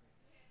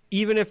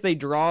even if they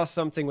draw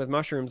something with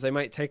mushrooms, they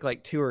might take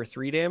like 2 or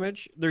 3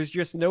 damage. There's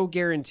just no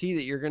guarantee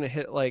that you're going to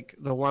hit like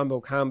the Wombo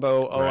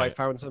combo. Oh, right. I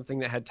found something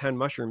that had 10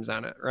 mushrooms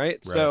on it.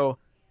 Right. So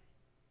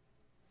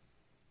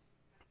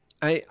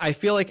I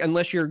feel like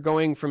unless you're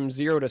going from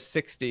 0 to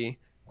 60,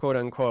 quote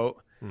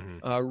unquote,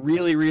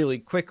 really, really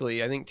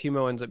quickly, I think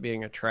Teemo ends up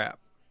being a trap.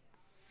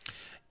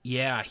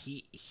 Yeah,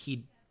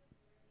 he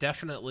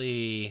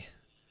definitely,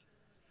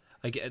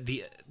 like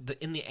the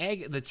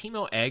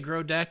Teemo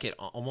aggro deck, it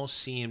almost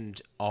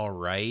seemed all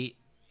right.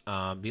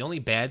 The only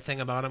bad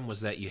thing about him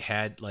was that you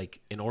had, like,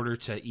 in order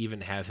to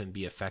even have him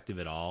be effective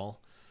at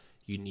all,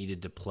 you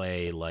needed to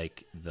play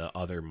like the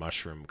other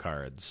mushroom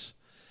cards,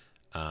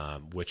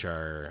 which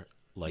are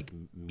like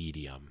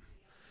medium.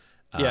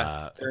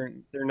 Yeah,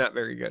 they're not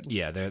very good.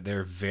 Yeah,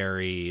 they're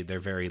very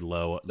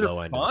low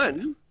end.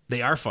 Fun.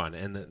 They are fun,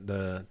 and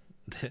the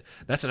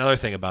that's another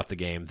thing about the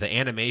game. The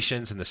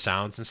animations and the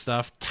sounds and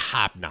stuff,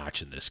 top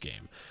notch in this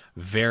game.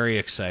 Very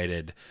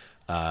excited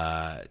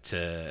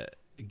to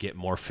get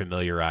more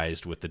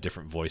familiarized with the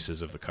different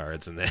voices of the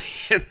cards and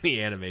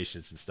the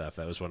animations and stuff.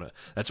 That's one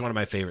of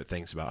my favorite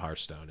things about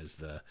Hearthstone is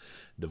the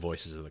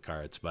voices of the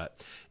cards.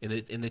 But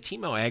in the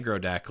Teemo aggro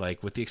deck,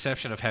 like with the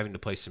exception of having to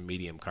play some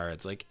medium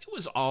cards, like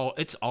it's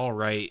all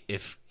right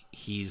if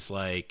he's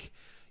like,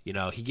 you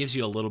know, he gives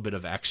you a little bit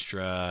of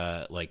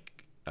extra, like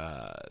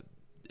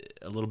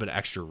a little bit of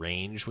extra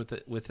range with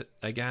it,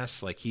 I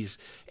guess. Like he's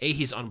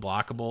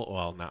unblockable.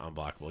 Well, not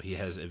unblockable. He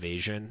has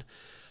evasion,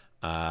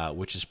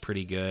 which is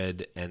pretty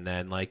good. And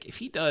then like if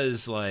he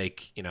does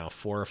like, you know,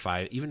 4 or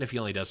 5, even if he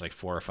only does like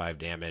 4 or 5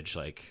 damage,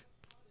 like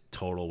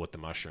total with the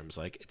mushrooms,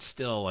 like it's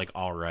still like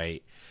all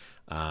right.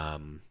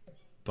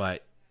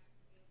 But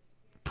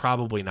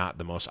probably not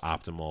the most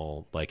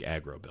optimal like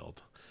aggro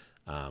build.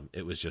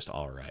 It was just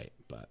all right,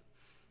 but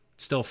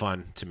still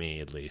fun to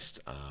me at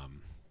least.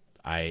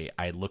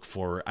 I look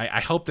forward.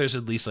 I hope there's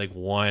at least like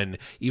one,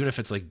 even if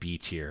it's like B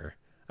tier.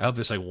 I hope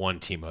there's like one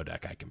Teemo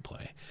deck I can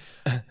play.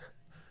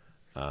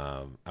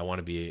 I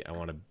want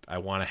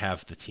to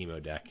have the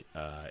Teemo deck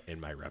in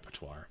my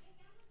repertoire.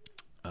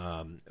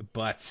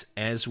 But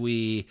as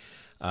we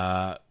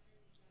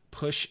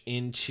push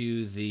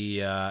into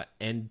the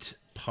end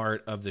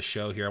part of the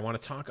show here, I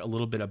want to talk a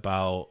little bit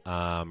about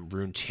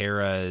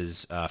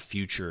Runeterra's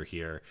future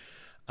here.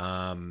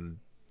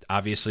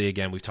 Obviously,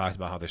 again, we've talked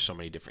about how there's so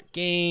many different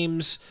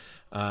games,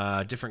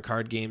 different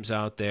card games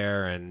out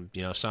there, and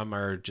you know, some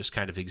are just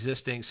kind of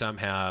existing, some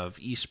have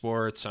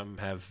esports, some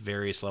have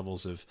various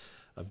levels of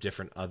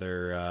different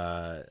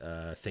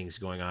other things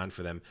going on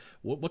for them.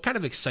 What kind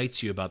of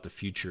excites you about the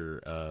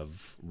future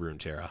of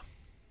Runeterra?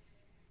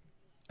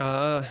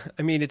 I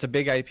mean, it's a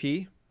big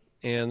IP,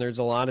 and there's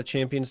a lot of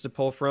champions to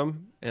pull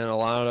from, and a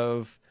lot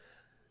of,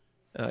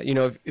 you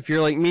know, if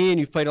you're like me and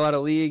you've played a lot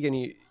of League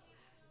and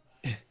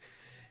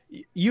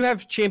you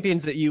have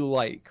champions that you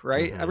like,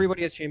 right? Mm-hmm.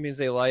 Everybody has champions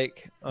they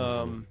like.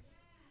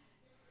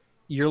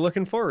 You're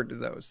looking forward to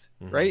those,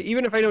 right?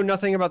 Even if I know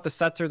nothing about the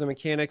sets or the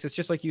mechanics, it's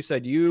just like you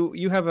said,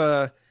 you have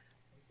a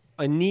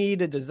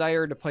need, a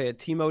desire to play a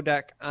Teemo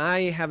deck.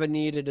 I have a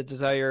need and a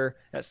desire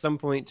at some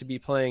point to be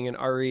playing an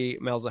Ahri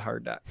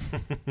Malzahar deck.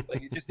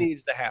 Like it just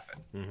needs to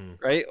happen,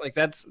 right? Like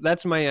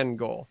that's my end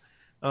goal.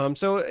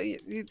 So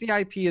the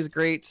IP is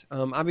great.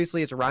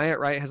 Obviously, it's Riot.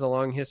 Riot has a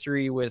long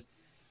history with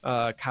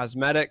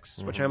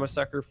cosmetics, which I'm a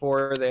sucker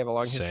for. They have a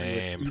long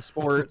history with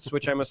esports,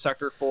 which I'm a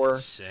sucker for.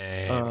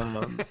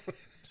 Same.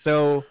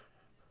 So,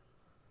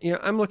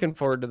 I'm looking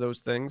forward to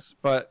those things,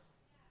 but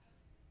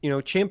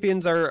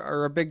champions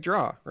are a big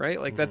draw, right?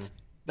 Like that's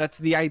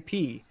the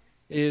IP.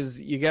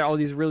 Is you get all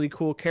these really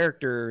cool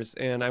characters,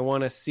 and I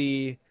want to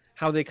see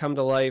how they come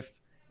to life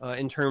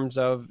in terms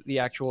of the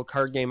actual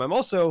card game. I'm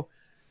also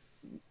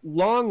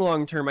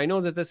long term. I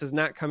know that this is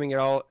not coming at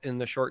all in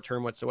the short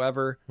term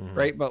whatsoever,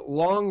 right? But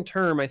long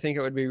term, I think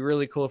it would be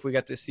really cool if we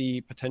got to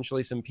see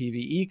potentially some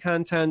PvE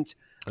content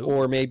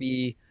or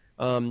maybe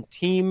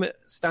team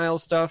style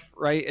stuff,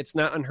 right? It's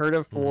not unheard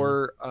of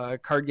for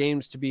card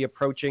games to be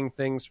approaching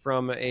things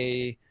from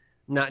a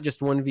not just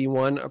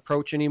 1v1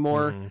 approach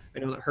anymore. I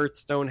know that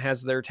Hearthstone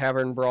has their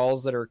Tavern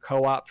Brawls that are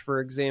co-op,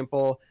 for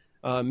example.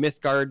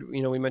 Mythgard,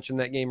 we mentioned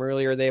that game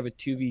earlier. They have a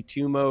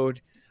 2v2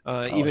 mode.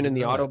 Even in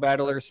the auto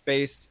battler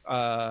space,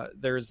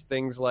 there's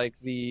things like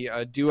the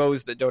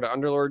duos that Dota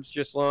Underlords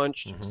just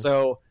launched.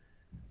 So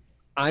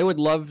I would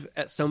love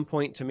at some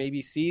point to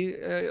maybe see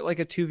like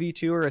a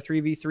 2v2 or a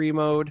 3v3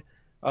 mode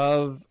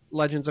of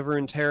Legends of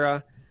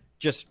Runeterra,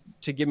 just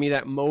to give me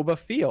that MOBA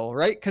feel,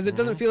 right? Because it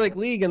doesn't feel like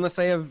League unless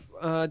I have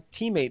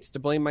teammates to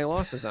blame my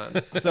losses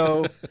on.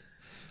 So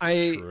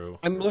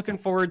I'm looking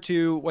forward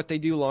to what they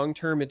do long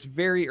term. It's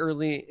very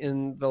early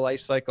in the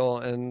life cycle,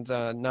 and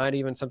not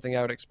even something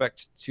I would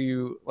expect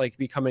to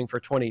be coming for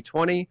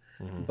 2020.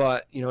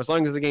 But as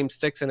long as the game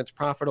sticks and it's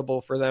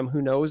profitable for them,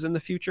 who knows in the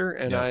future?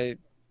 And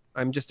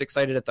I'm just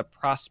excited at the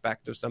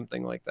prospect of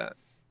something like that.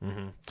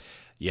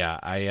 Yeah,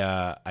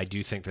 I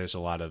do think there's a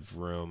lot of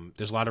room.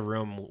 There's a lot of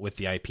room with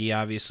the IP,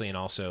 obviously, and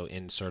also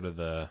in sort of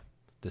the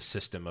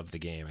system of the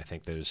game. I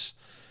think there's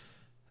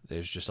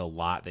just a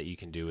lot that you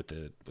can do with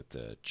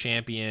the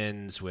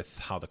champions, with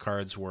how the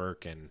cards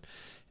work, and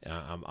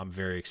I'm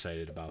very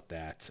excited about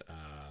that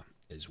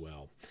as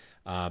well.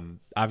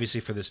 Obviously,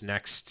 for this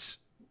next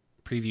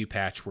preview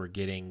patch, we're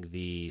getting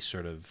the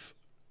sort of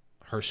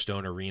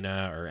Hearthstone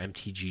Arena or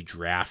MTG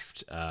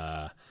Draft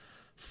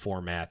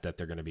format that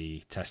they're going to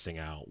be testing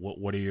out.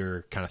 What are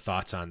your kind of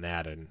thoughts on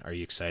that, and are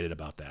you excited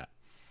about that?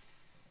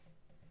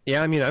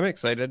 Yeah, I mean, I'm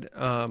excited.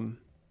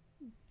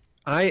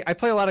 I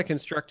play a lot of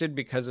Constructed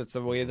because it's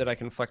a way that I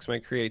can flex my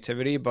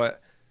creativity,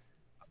 but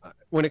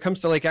when it comes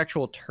to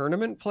actual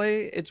tournament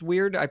play, it's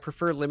weird. I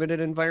prefer limited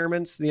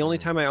environments. The only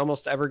time I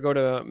almost ever go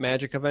to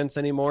Magic events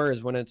anymore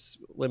is when it's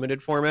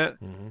limited format.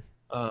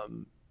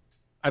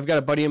 I've got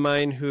a buddy of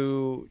mine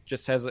who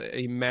just has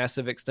a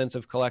massive,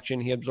 extensive collection.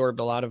 He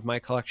absorbed a lot of my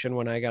collection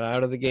when I got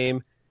out of the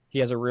game. He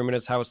has a room in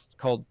his house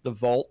called the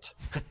Vault.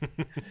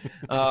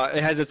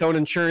 It has its own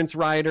insurance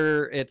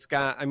rider. It's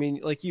got,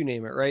 you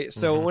name it, right?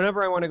 So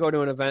whenever I want to go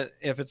to an event,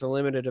 if it's a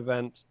limited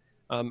event,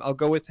 I'll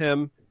go with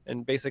him,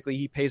 and basically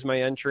he pays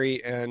my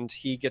entry, and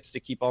he gets to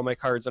keep all my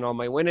cards and all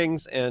my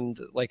winnings, and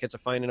it's a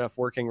fine enough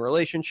working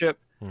relationship.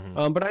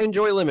 But I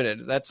enjoy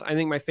limited. That's, I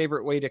think, my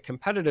favorite way to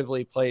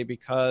competitively play,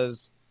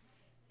 because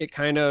it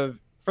kind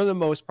of, for the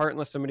most part,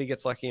 unless somebody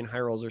gets lucky in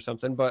high rolls or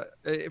something, but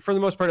for the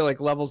most part,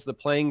 it levels the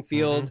playing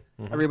field.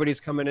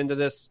 Everybody's coming into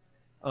this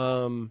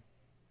on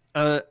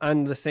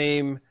the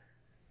same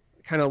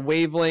kind of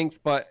wavelength.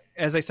 But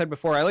as I said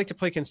before, I like to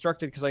play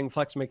Constructed because I can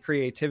flex my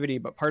creativity.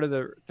 But part of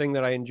the thing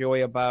that I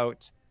enjoy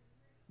about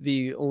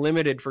the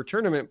limited for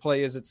tournament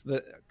play is it's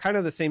the kind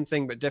of the same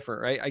thing but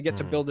different, right? I get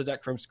to build a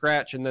deck from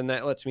scratch, and then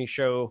that lets me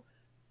show,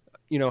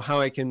 how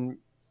I can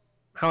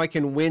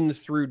win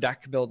through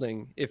deck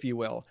building, if you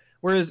will.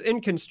 Whereas in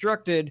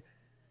Constructed,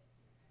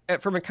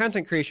 from a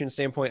content creation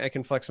standpoint, I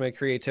can flex my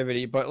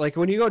creativity. But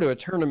when you go to a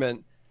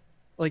tournament,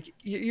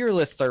 your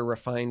lists are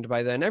refined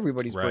by then.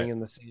 Everybody's bringing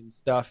the same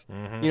stuff.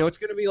 It's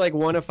going to be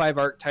 1 of 5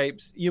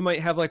 archetypes. You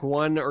might have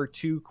 1 or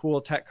 2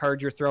 cool tech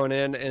cards you're throwing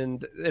in,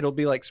 and it'll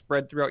be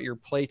spread throughout your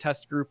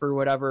playtest group or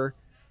whatever.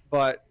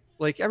 But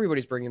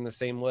everybody's bringing the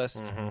same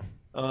list.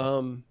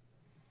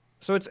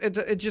 So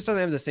it just doesn't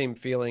have the same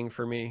feeling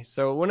for me.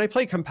 So when I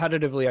play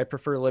competitively, I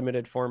prefer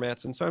limited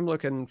formats, and so I'm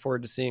looking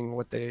forward to seeing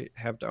what they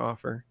have to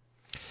offer.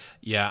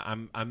 Yeah,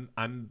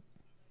 I'm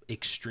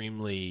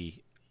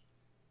extremely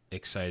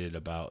excited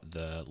about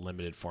the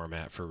limited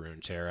format for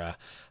Runeterra.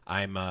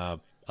 I'm a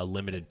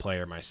limited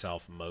player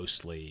myself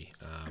mostly.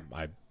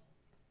 I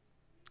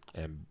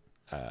am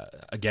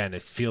again,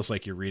 it feels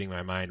like you're reading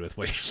my mind with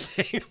what you're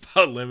saying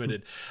about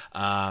limited.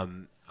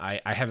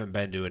 I haven't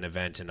been to an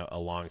event in a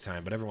long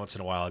time, but every once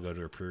in a while I'll go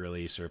to a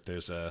pre-release, or if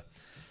there's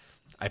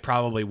I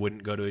probably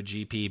wouldn't go to a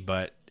GP,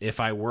 but if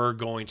I were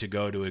going to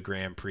go to a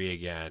Grand Prix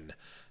again,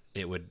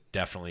 it would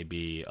definitely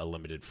be a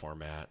limited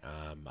format.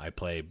 I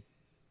play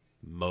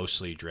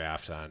mostly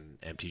draft on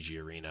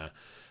MTG Arena,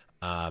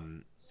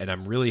 and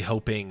I'm really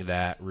hoping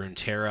that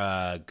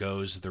Runeterra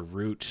goes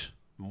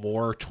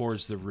more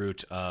towards the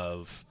route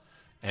of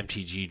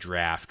MTG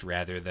Draft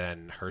rather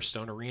than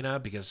Hearthstone Arena,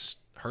 because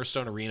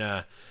Hearthstone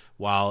Arena,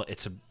 while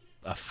it's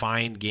a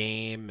fine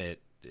game, it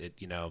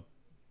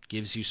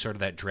gives you sort of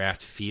that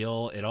draft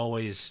feel. It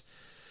always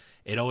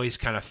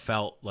kind of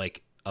felt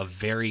like a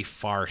very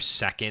far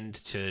second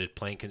to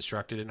playing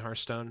Constructed in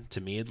Hearthstone, to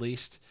me at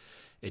least.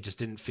 it just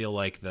didn't feel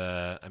like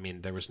there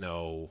was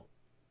no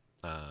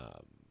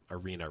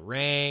arena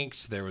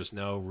ranked. There was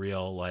no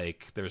real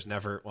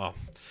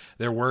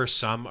there were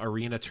some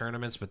arena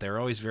tournaments, but they were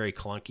always very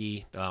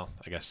clunky. Well,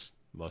 I guess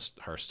most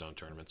Hearthstone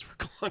tournaments were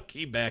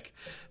clunky back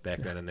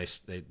then, and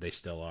they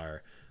still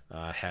are.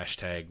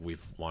 Hashtag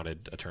we've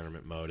wanted a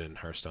tournament mode in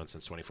Hearthstone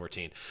since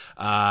 2014.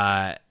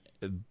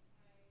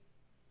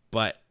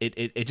 But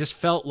it just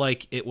felt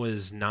like it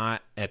was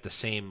not at the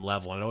same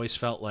level. And it always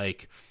felt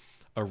like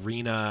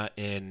Arena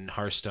in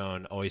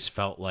Hearthstone always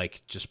felt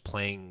like just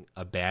playing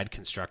a bad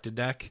constructed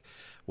deck.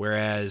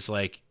 Whereas,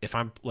 like, if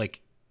I'm,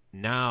 like,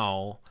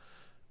 now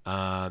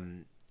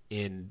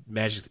in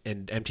Magic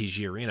and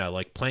MTG Arena,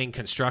 like, playing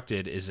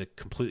constructed is a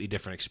completely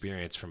different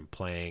experience from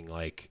playing,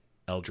 like,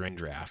 Eldraine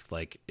Draft.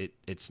 Like,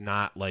 it's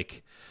not,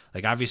 like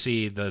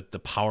obviously the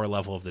power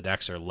level of the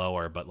decks are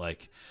lower, but,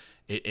 like,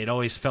 it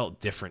always felt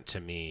different to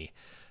me,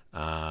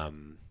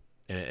 and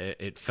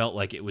it felt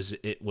like it was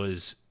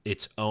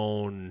its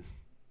own.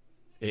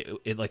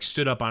 It like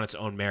stood up on its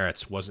own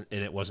merits.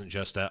 It wasn't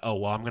just I'm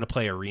going to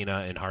play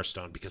Arena in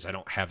Hearthstone because I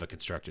don't have a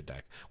constructed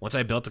deck. Once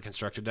I built a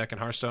constructed deck in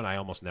Hearthstone, I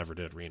almost never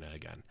did Arena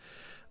again.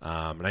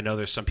 And I know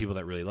there's some people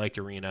that really liked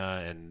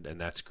Arena,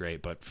 and that's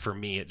great. But for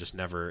me, it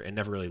never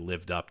really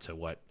lived up to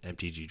what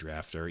MTG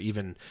Draft or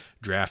even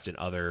Draft in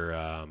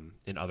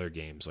other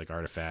games like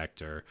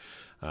Artifact or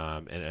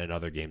and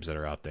other games that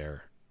are out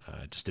there.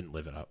 Just didn't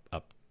live it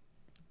up.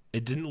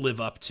 It didn't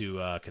live up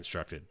to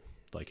constructed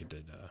like it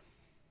did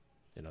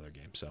in other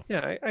games. So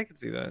yeah, I could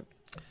see that.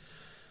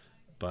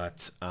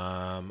 But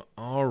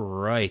all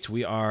right,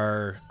 we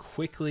are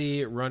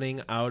quickly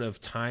running out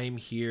of time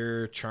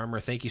here. Charmer,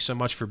 thank you so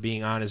much for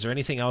being on. Is there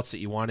anything else that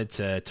you wanted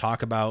to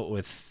talk about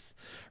with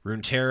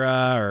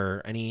Runeterra,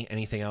 or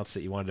anything else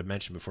that you wanted to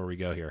mention before we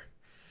go here?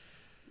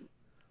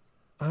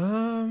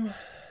 Man,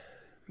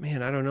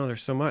 I don't know.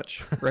 There's so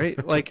much,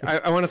 right? Like,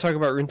 I want to talk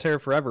about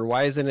Runeterra forever.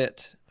 Why isn't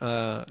it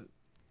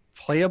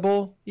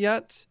playable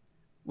yet?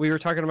 We were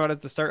talking about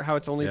at the start how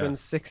it's only been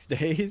 6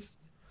 days.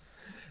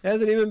 It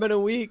hasn't even been a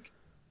week,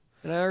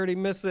 and I already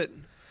miss it.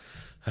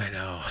 I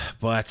know,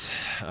 but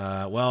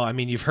well, I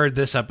mean, you've heard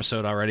this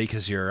episode already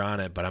because you're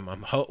on it. But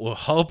we're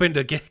hoping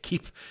to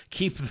keep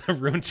the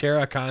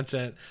Runeterra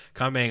content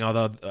coming.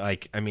 Although,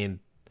 like, I mean,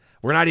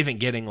 we're not even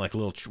getting like we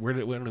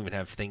don't even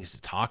have things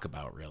to talk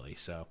about really.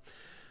 So,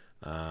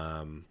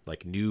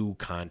 like new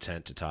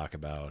content to talk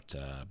about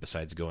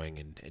besides going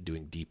and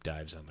doing deep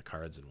dives on the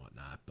cards and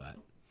whatnot. But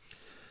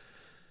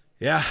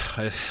yeah,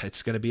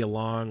 it's going to be a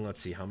long,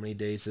 let's see, how many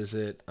days is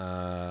it?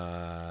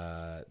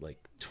 Like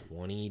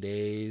 20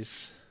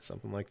 days,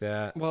 something like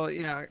that. Well,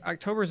 yeah,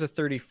 October's the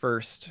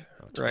 31st,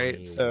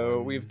 right?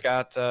 So we've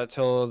got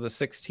till the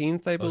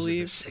 16th, I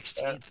believe. Is it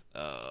the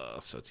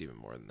 16th? So it's even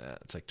more than that.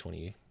 It's like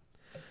 20,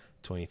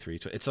 23.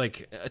 It's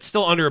like, it's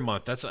still under a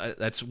month.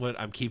 That's what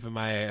I'm keeping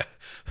my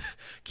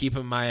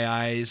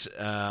eyes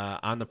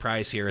on the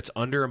prize here. It's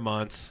under a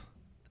month.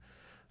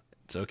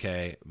 It's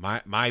okay.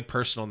 My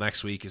personal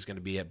next week is going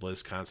to be at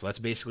BlizzCon, so that's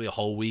basically a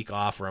whole week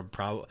off where I'm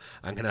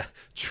going to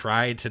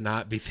try to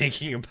not be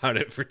thinking about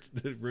it for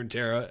the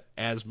Runeterra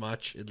as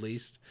much, at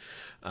least.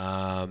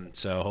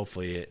 So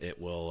hopefully it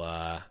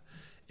will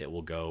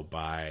go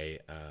by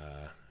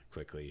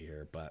quickly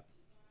here, but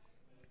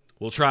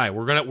we'll try.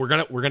 We're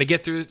gonna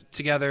get through it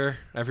together,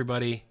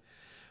 everybody.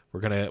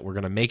 We're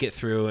gonna make it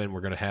through, and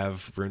we're gonna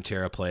have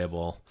Runeterra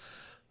playable.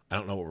 I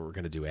don't know what we're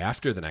going to do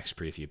after the next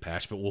preview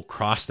patch, but we'll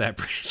cross that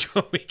bridge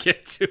when we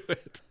get to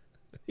it.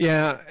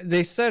 Yeah,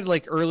 they said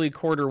like early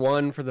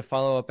Q1 for the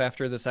follow-up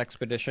after this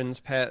Expeditions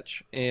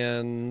patch,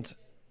 and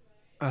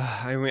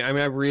I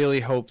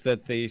really hope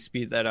that they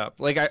speed that up.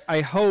 Like,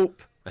 I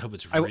hope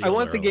it's I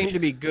want early. the game to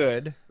be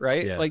good,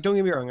 right? Yeah. Like, don't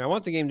get me wrong, I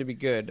want the game to be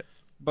good,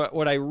 but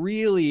what I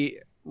really,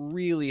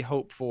 really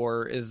hope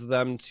for is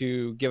them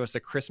to give us a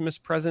Christmas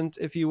present,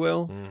 if you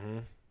will. Mm-hmm.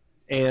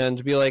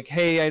 And be like,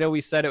 hey, I know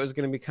we said it was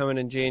going to be coming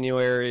in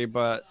January,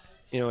 but,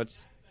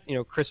 it's,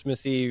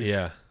 Christmas Eve.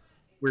 Yeah.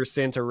 We're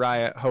Santa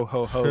Riot. Ho,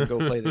 ho, ho. Go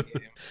play the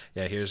game.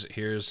 Yeah, here's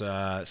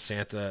Santa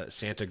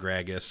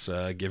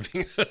Gragas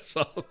giving us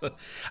all the...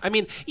 I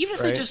mean, even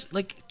if they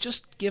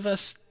just give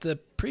us the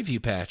preview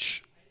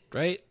patch,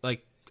 right?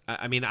 Like,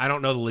 I mean, I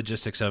don't know the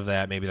logistics of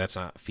that. Maybe that's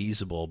not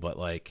feasible, but,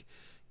 like,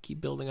 keep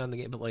building on the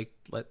game. But, like,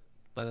 let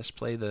us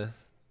play the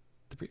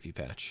preview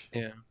patch.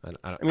 Yeah,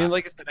 I mean,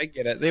 like I said, I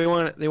get it. They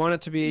want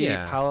it to be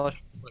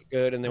polished, look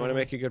good, and they want to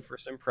make a good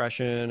first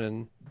impression.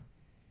 And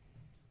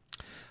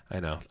I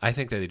know. I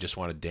think that they just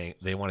want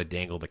to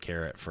dangle the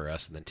carrot for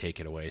us and then take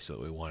it away so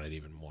that we want it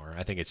even more.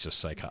 I think it's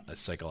just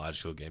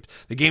psychological games.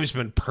 The game's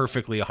been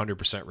perfectly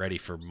 100% ready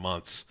for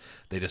months.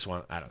 They just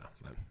want, I don't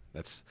know.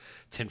 That's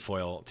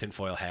tinfoil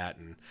hat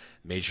and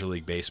Major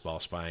League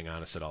Baseball spying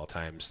on us at all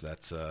times.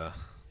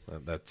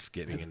 That's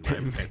getting in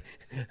my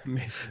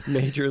way.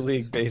 Major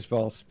League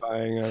Baseball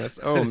spying on us.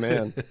 Oh,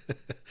 man.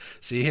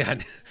 See, I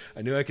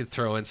knew I could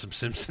throw in some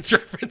Simpsons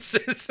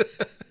references.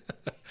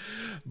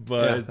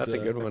 But yeah, that's a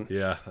good one.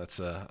 Yeah, that's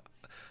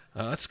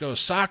Let's go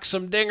sock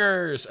some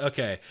dingers.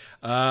 Okay.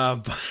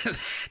 But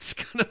that's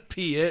going to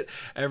be it,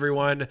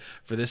 everyone,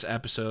 for this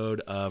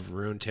episode of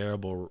Rune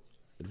Terrible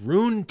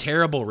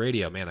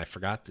Radio. Man, I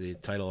forgot the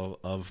title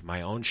of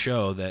my own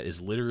show that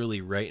is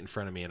literally right in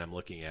front of me and I'm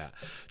looking at.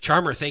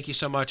 Charmer, thank you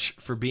so much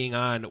for being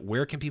on.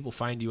 Where can people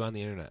find you on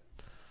the internet?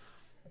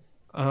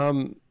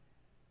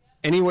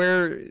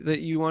 Anywhere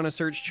that you want to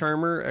search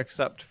Charmer,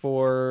 except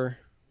for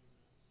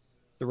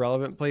the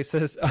relevant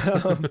places.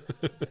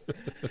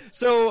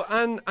 So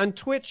on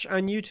Twitch,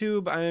 on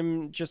YouTube,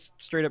 I'm just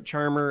straight up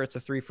Charmer. It's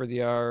a 3 for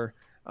the R.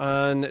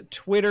 On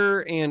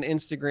Twitter and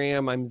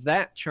Instagram, I'm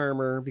that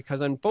Charmer,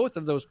 because on both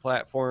of those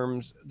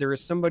platforms, there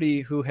is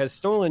somebody who has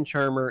stolen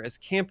Charmer, is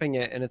camping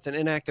it, and it's an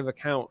inactive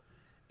account.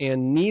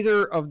 And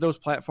neither of those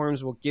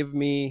platforms will give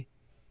me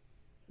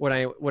what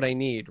I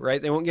need,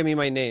 right? They won't give me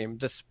my name,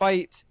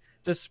 despite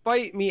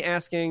me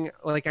asking.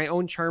 Like, I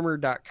own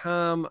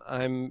charmer.com.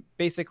 I'm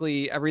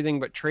basically everything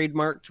but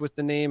trademarked with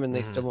the name, and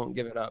they still won't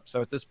give it up.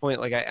 So at this point,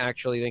 like, I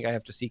actually think I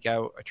have to seek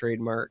out a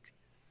trademark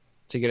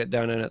to get it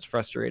done, and it's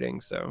frustrating.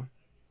 So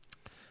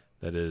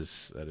that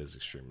is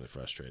extremely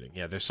frustrating.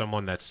 Yeah, there's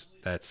someone that's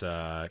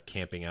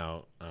camping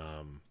out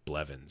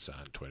Blevins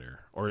on Twitter,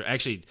 or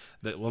actually,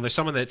 there's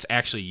someone that's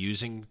actually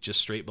using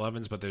just straight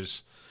Blevins, but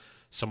there's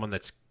someone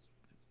that's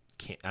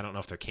I don't know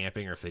if they're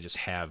camping or if they just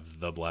have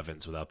the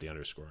Blevins without the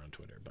underscore on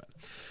Twitter, but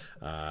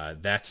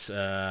that's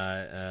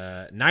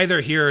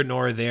neither here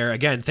nor there.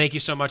 Again, thank you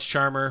so much,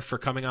 Charmer, for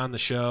coming on the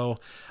show.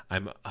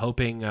 I'm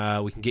hoping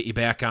we can get you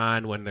back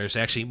on when there's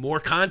actually more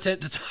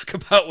content to talk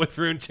about with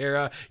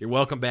Runeterra. You're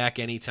welcome back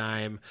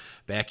anytime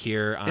back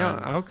here. Yeah,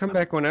 I'll come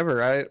back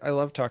whenever. I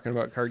love talking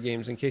about card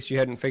games, in case you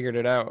hadn't figured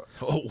it out.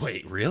 Oh,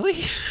 wait,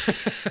 really?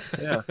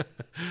 Yeah.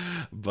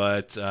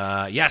 But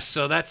yes,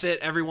 so that's it,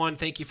 everyone.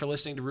 Thank you for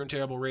listening to Rune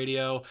Terrible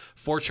Radio.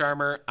 For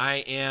Charmer, I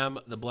am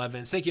the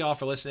Blevins. Thank you all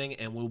for listening,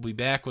 and we'll be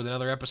back with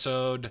another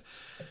episode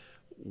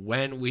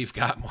when we've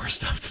got more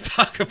stuff to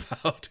talk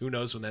about. Who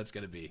knows when that's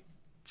going to be.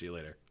 See you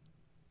later.